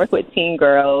 Nice. And I work with teen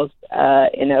girls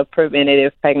in a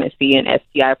preventative pregnancy and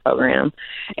STI program.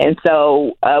 And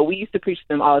so we used to preach to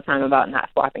them all the time about not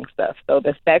swapping stuff. So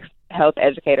the sex health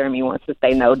educator in me wants to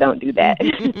say, no, don't do that.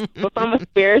 But from a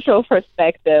spiritual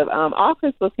perspective, all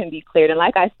crystals can be cleared. And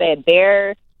like I said,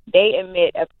 they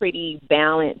emit a pretty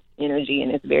balanced energy,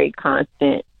 and it's very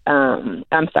constant.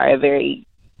 A very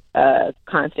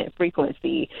constant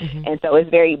frequency. And so it's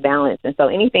very balanced. And so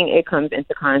anything it comes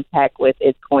into contact with,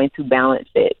 it's going to balance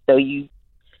it. So you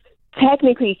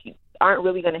technically aren't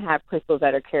really going to have crystals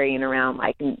that are carrying around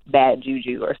like bad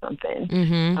juju or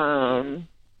something.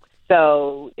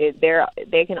 So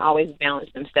they can always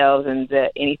balance themselves and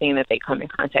anything that they come in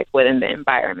contact with in the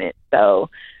environment. So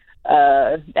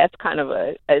that's kind of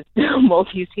a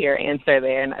multi-tier answer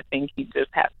there, and I think you just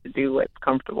have to do what's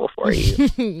comfortable for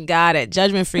you. Got it.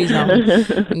 Judgment-free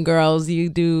zone. Girls, you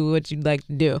do what you'd like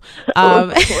to do.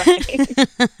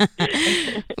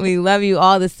 We love you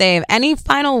all the same. Any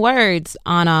final words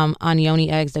on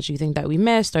yoni eggs that you think that we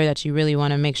missed, or that you really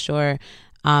want to make sure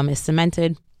is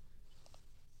cemented?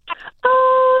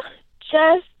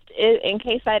 Just in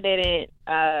case I didn't.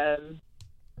 I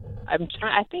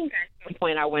think at some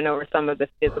point I went over some of the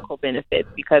physical benefits,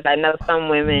 because I know some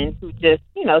women who just,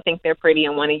 think they're pretty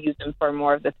and want to use them for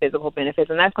more of the physical benefits.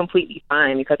 And that's completely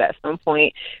fine, because at some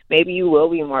point, maybe you will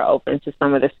be more open to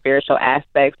some of the spiritual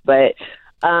aspects. But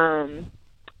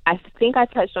I think I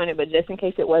touched on it, but just in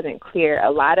case it wasn't clear,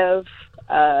 a lot of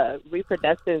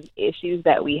reproductive issues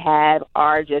that we have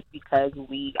are just because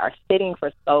we are sitting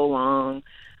for so long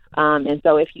And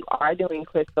so if you are doing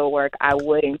crystal work, I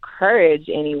would encourage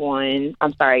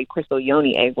crystal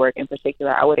yoni egg work in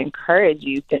particular, I would encourage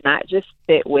you to not just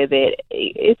sit with it.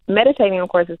 It's meditating, of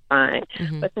course, is fine,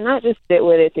 but to not just sit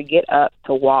with it, to get up,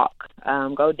 to walk,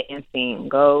 go dancing,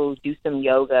 go do some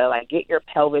yoga, like get your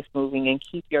pelvis moving and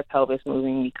keep your pelvis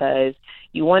moving, because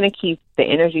you want to keep the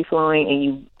energy flowing, and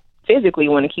you physically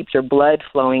want to keep your blood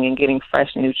flowing and getting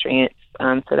fresh nutrients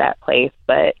to that place.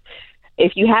 But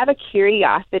if you have a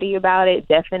curiosity about it,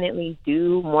 definitely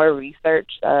do more research.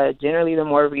 Generally, the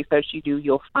more research you do,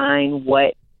 you'll find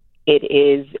what it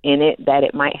is in it that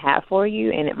it might have for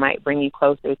you, and it might bring you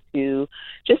closer to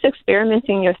just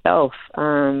experimenting yourself,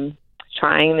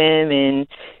 trying them and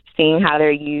seeing how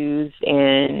they're used.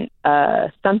 And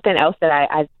something else that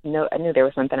I knew there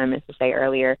was something I meant to say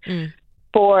earlier.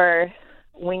 For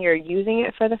when you're using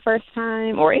it for the first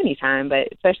time, or any time, but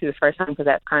especially the first time, because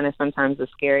that's kind of sometimes the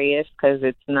scariest, because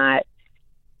it's not,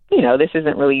 this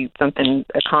isn't really a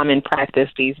common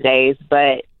practice these days,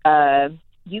 but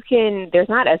there's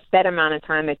not a set amount of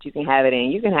time that you can have it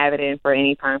in. You can have it in for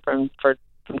any time from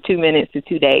 2 minutes to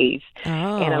 2 days.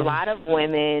 And a lot of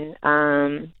women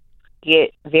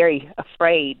get very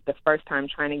afraid the first time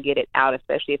trying to get it out,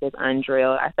 especially if it's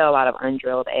undrilled. I sell a lot of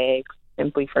undrilled eggs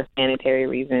simply for sanitary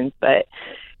reasons, but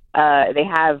they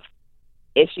have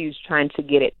issues trying to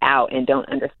get it out and don't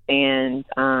understand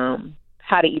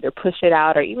how to either push it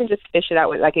out or even just fish it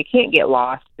out. Like, it can't get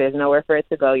lost. There's nowhere for it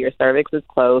to go. Your cervix is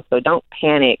closed, so don't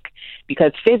panic,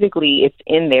 because physically it's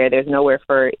in there. There's nowhere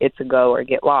for it to go or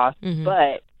get lost.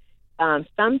 But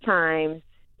sometimes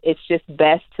it's just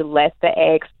best to let the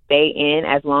egg stay in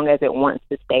as long as it wants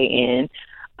to stay in.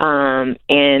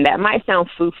 And that might sound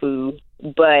foo-foo,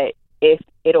 but if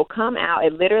it'll come out,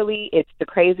 it's the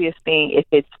craziest thing. If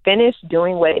it's finished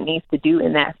doing what it needs to do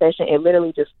in that session, it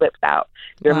literally just flips out.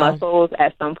 Your muscles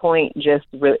at some point just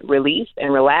release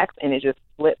and relax, and it just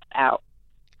flips out.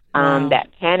 That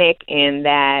panic and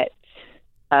that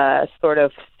sort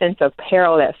of sense of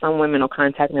peril that some women will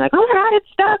contact me like, oh my God, it's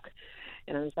stuck.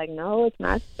 And I'm just like, no, it's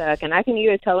not stuck. And I can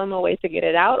either tell them a way to get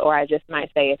it out, or I just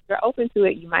might say, if you're open to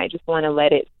it, you might just want to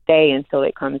let it stay until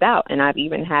it comes out. And I've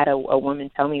even had a woman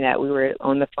tell me that. We were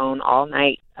on the phone all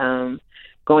night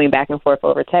going back and forth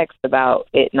over text about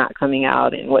it not coming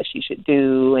out and what she should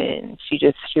do. And she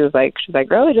was like,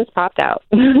 girl, it just popped out.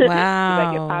 Wow. She's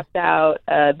like, it popped out.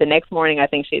 The next morning, I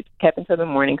think she kept until the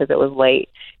morning because it was late.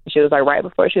 And she was like, right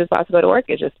before she was about to go to work,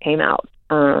 it just came out.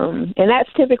 And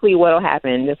that's typically what will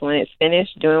happen. Just when it's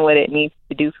finished doing what it needs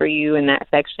to do for you in that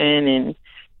section, and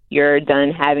you're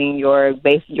done having your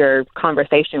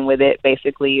conversation with it,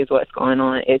 basically, is what's going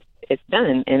on. It's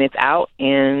done, and it's out,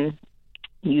 and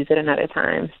use it another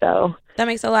time. So that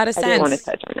makes a lot of sense. I did want to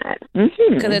touch on that.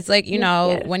 Because it's like,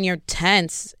 when you're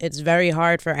tense, it's very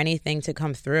hard for anything to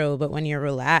come through. But when you're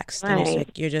relaxed, right, and it's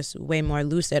like you're just way more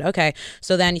lucid. Okay.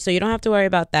 So you don't have to worry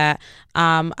about that.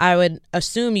 I would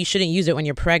assume you shouldn't use it when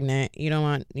you're pregnant. You don't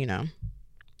want,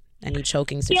 any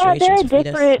choking situations.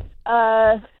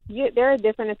 Yeah, there are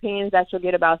different opinions that you'll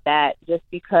get about that, just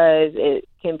because it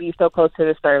can be so close to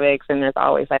the cervix, and there's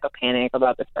always like a panic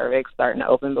about the cervix starting to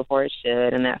open before it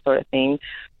should, and that sort of thing.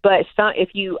 But if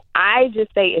you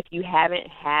haven't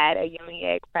had a yoni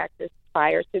egg practice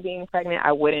prior to being pregnant,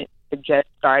 I wouldn't suggest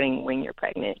starting when you're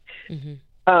pregnant.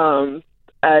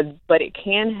 But it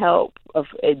can help.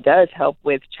 It does help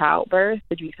with childbirth,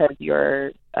 because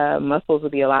your muscles will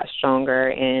be a lot stronger.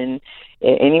 And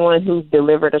anyone who's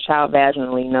delivered a child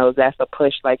vaginally knows that's a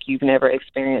push like you've never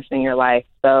experienced in your life.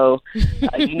 So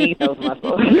you need those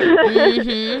muscles.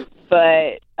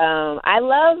 But I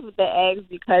love the eggs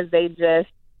because they just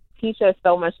teach us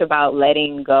so much about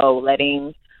letting go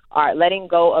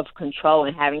of control,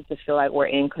 and having to feel like we're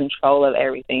in control of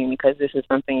everything, because this is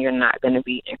something you're not going to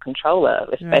be in control of,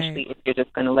 especially if you're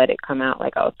just going to let it come out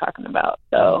like I was talking about.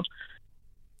 So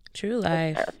true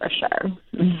life. For sure.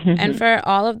 And for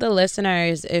all of the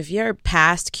listeners, if you're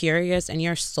past curious and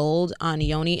you're sold on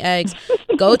yoni eggs,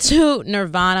 go to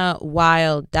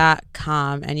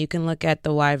nirvanawild.com and you can look at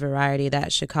the wide variety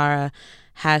that Shakara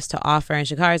has to offer. And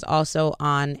Shakara is also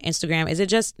on Instagram. Is it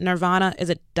just Nirvana? Is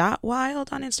it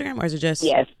 .wild on Instagram, or is it just?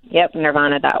 Yes. Yep.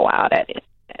 Nirvana.wild. That's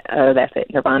it.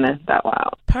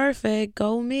 Nirvana.wild. Perfect.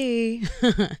 Go me.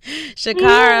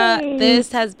 Shakara, Yay.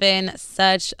 This has been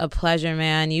such a pleasure,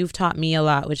 man. You've taught me a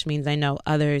lot, which means I know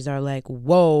others are like,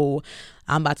 whoa,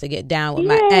 I'm about to get down with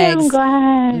my eggs. I'm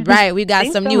glad. Right. We got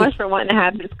Thanks some so new. Much for wanting to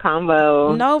have this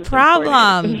combo. No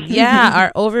problem. Yeah.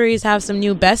 Our ovaries have some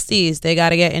new besties they got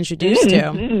to get introduced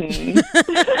to.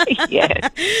 Yes.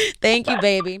 Thank you,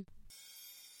 baby.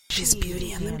 She's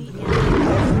beauty and the. Beauty and the.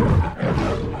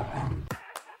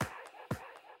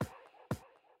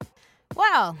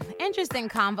 Well, interesting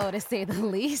convo to say the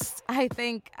least. I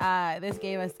think this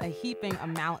gave us a heaping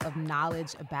amount of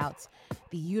knowledge about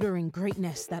the uterine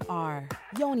greatness that are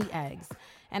Yoni eggs.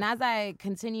 And as I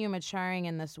continue maturing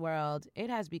in this world, it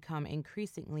has become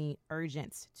increasingly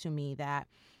urgent to me that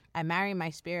I marry my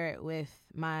spirit with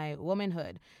my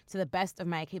womanhood to the best of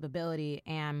my capability.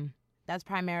 And that's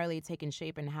primarily taken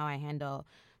shape in how I handle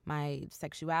my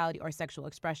sexuality, or sexual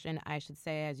expression, I should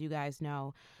say, as you guys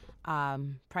know,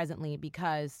 presently,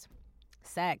 because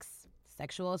sex,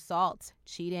 sexual assault,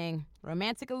 cheating,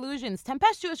 romantic illusions,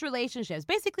 tempestuous relationships,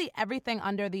 basically everything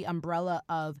under the umbrella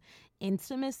of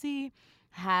intimacy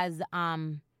has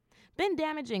been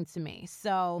damaging to me.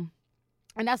 So,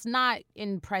 and that's not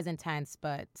in present tense,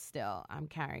 but still, I'm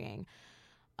carrying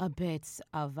a bit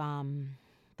of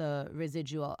the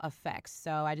residual effects.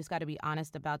 So I just got to be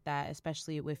honest about that,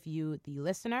 especially with you, the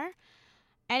listener.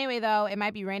 Anyway, though, it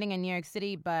might be raining in New York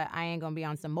City, but I ain't going to be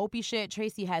on some mopey shit.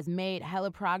 Tracy has made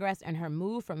hella progress in her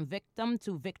move from victim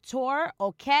to victor,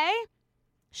 okay?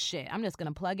 Shit, I'm just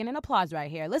going to plug in an applause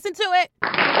right here. Listen to it.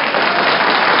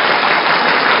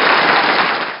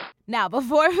 Now,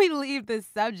 before we leave the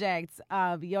subject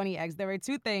of Yoni eggs, there were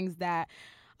two things that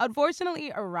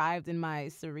unfortunately arrived in my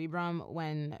cerebrum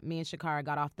when me and Shakara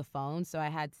got off the phone, so I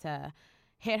had to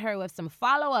hit her with some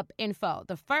follow-up info.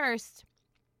 The first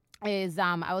is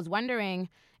I was wondering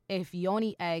if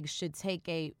Yoni eggs should take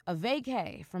a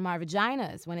vacay from our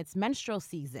vaginas when it's menstrual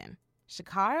season.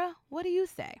 Shakara, what do you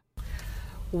say?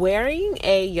 Wearing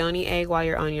a Yoni egg while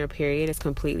you're on your period is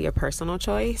completely a personal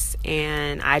choice,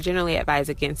 and I generally advise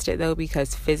against it, though,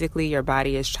 because physically your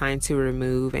body is trying to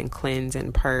remove and cleanse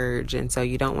and purge, and so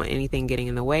you don't want anything getting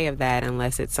in the way of that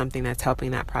unless it's something that's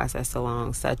helping that process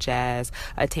along, such as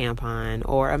a tampon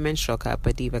or a menstrual cup,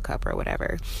 a Diva cup, or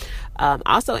whatever.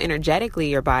 Also, energetically,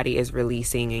 your body is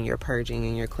releasing and you're purging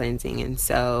and you're cleansing, and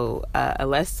so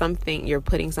unless you're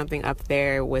putting something up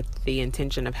there with the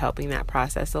intention of helping that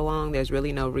process along, there's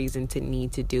really no reason to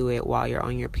need to do it while you're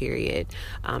on your period.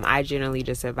 I generally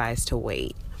just advise to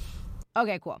wait.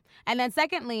 Okay, cool. And then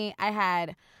secondly, I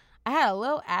had a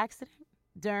little accident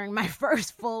during my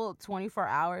first full 24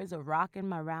 hours of rocking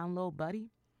my round little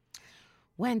buddy.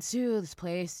 Went to this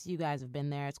place, you guys have been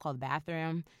there, it's called the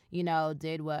bathroom. You know,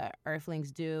 did what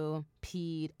earthlings do,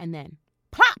 peed, and then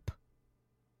pop!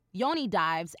 Yoni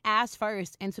dives ass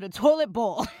first into the toilet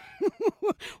bowl.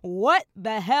 What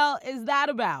the hell is that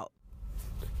about?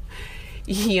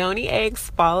 Yoni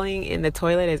eggs falling in the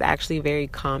toilet is actually very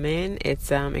common.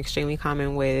 It's extremely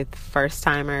common with first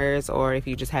timers, or if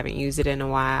you just haven't used it in a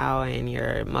while and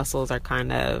your muscles are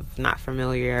kind of not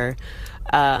familiar.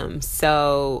 One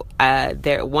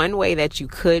way that you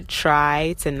could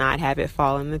try to not have it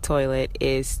fall in the toilet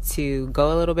is to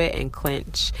go a little bit and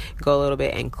clench,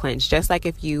 just like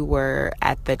if you were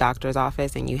at the doctor's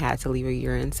office and you had to leave a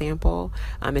urine sample.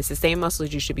 It's the same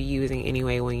muscles you should be using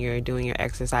anyway when you're doing your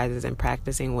exercises and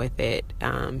practicing with it.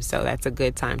 So that's a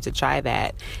good time to try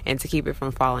that and to keep it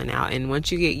from falling out. And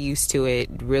once you get used to it,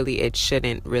 really, it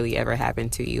shouldn't really ever happen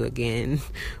to you again.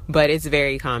 But it's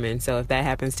very common. So if that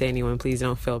happens to anyone, please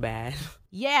don't feel bad.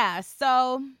 Yeah,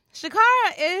 so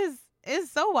Shakara is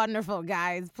so wonderful,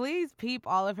 guys. Please peep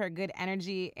all of her good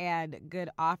energy and good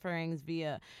offerings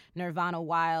via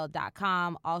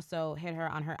nirvanawild.com. Also hit her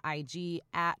on her IG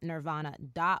at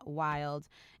nirvana.wild.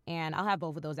 And I'll have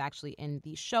both of those actually in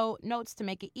the show notes to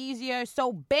make it easier.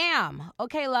 So bam!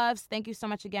 Okay, loves, thank you so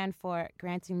much again for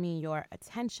granting me your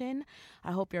attention.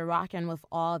 I hope you're rocking with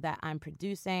all that I'm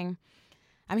producing.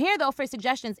 I'm here, though, for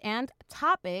suggestions and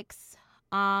topics.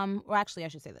 Or actually, I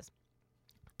should say this.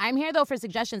 I'm here, though, for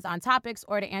suggestions on topics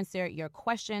or to answer your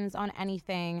questions on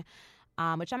anything,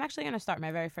 which I'm actually going to start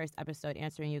my very first episode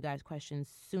answering you guys' questions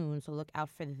soon, so look out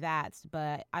for that.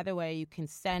 But either way, you can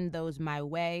send those my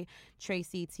way,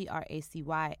 Tracy, Tracy,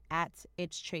 at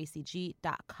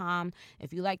itstracyg.com.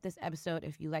 If you like this episode,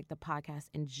 if you like the podcast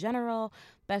in general,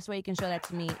 best way you can show that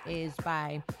to me is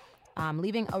by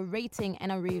leaving a rating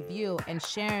and a review and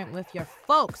sharing with your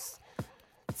folks.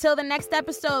 Till the next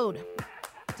episode,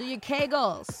 do your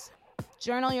Kegels,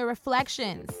 journal your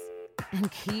reflections, and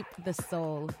keep the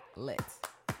soul lit.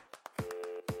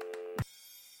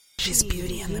 She's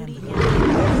beauty and the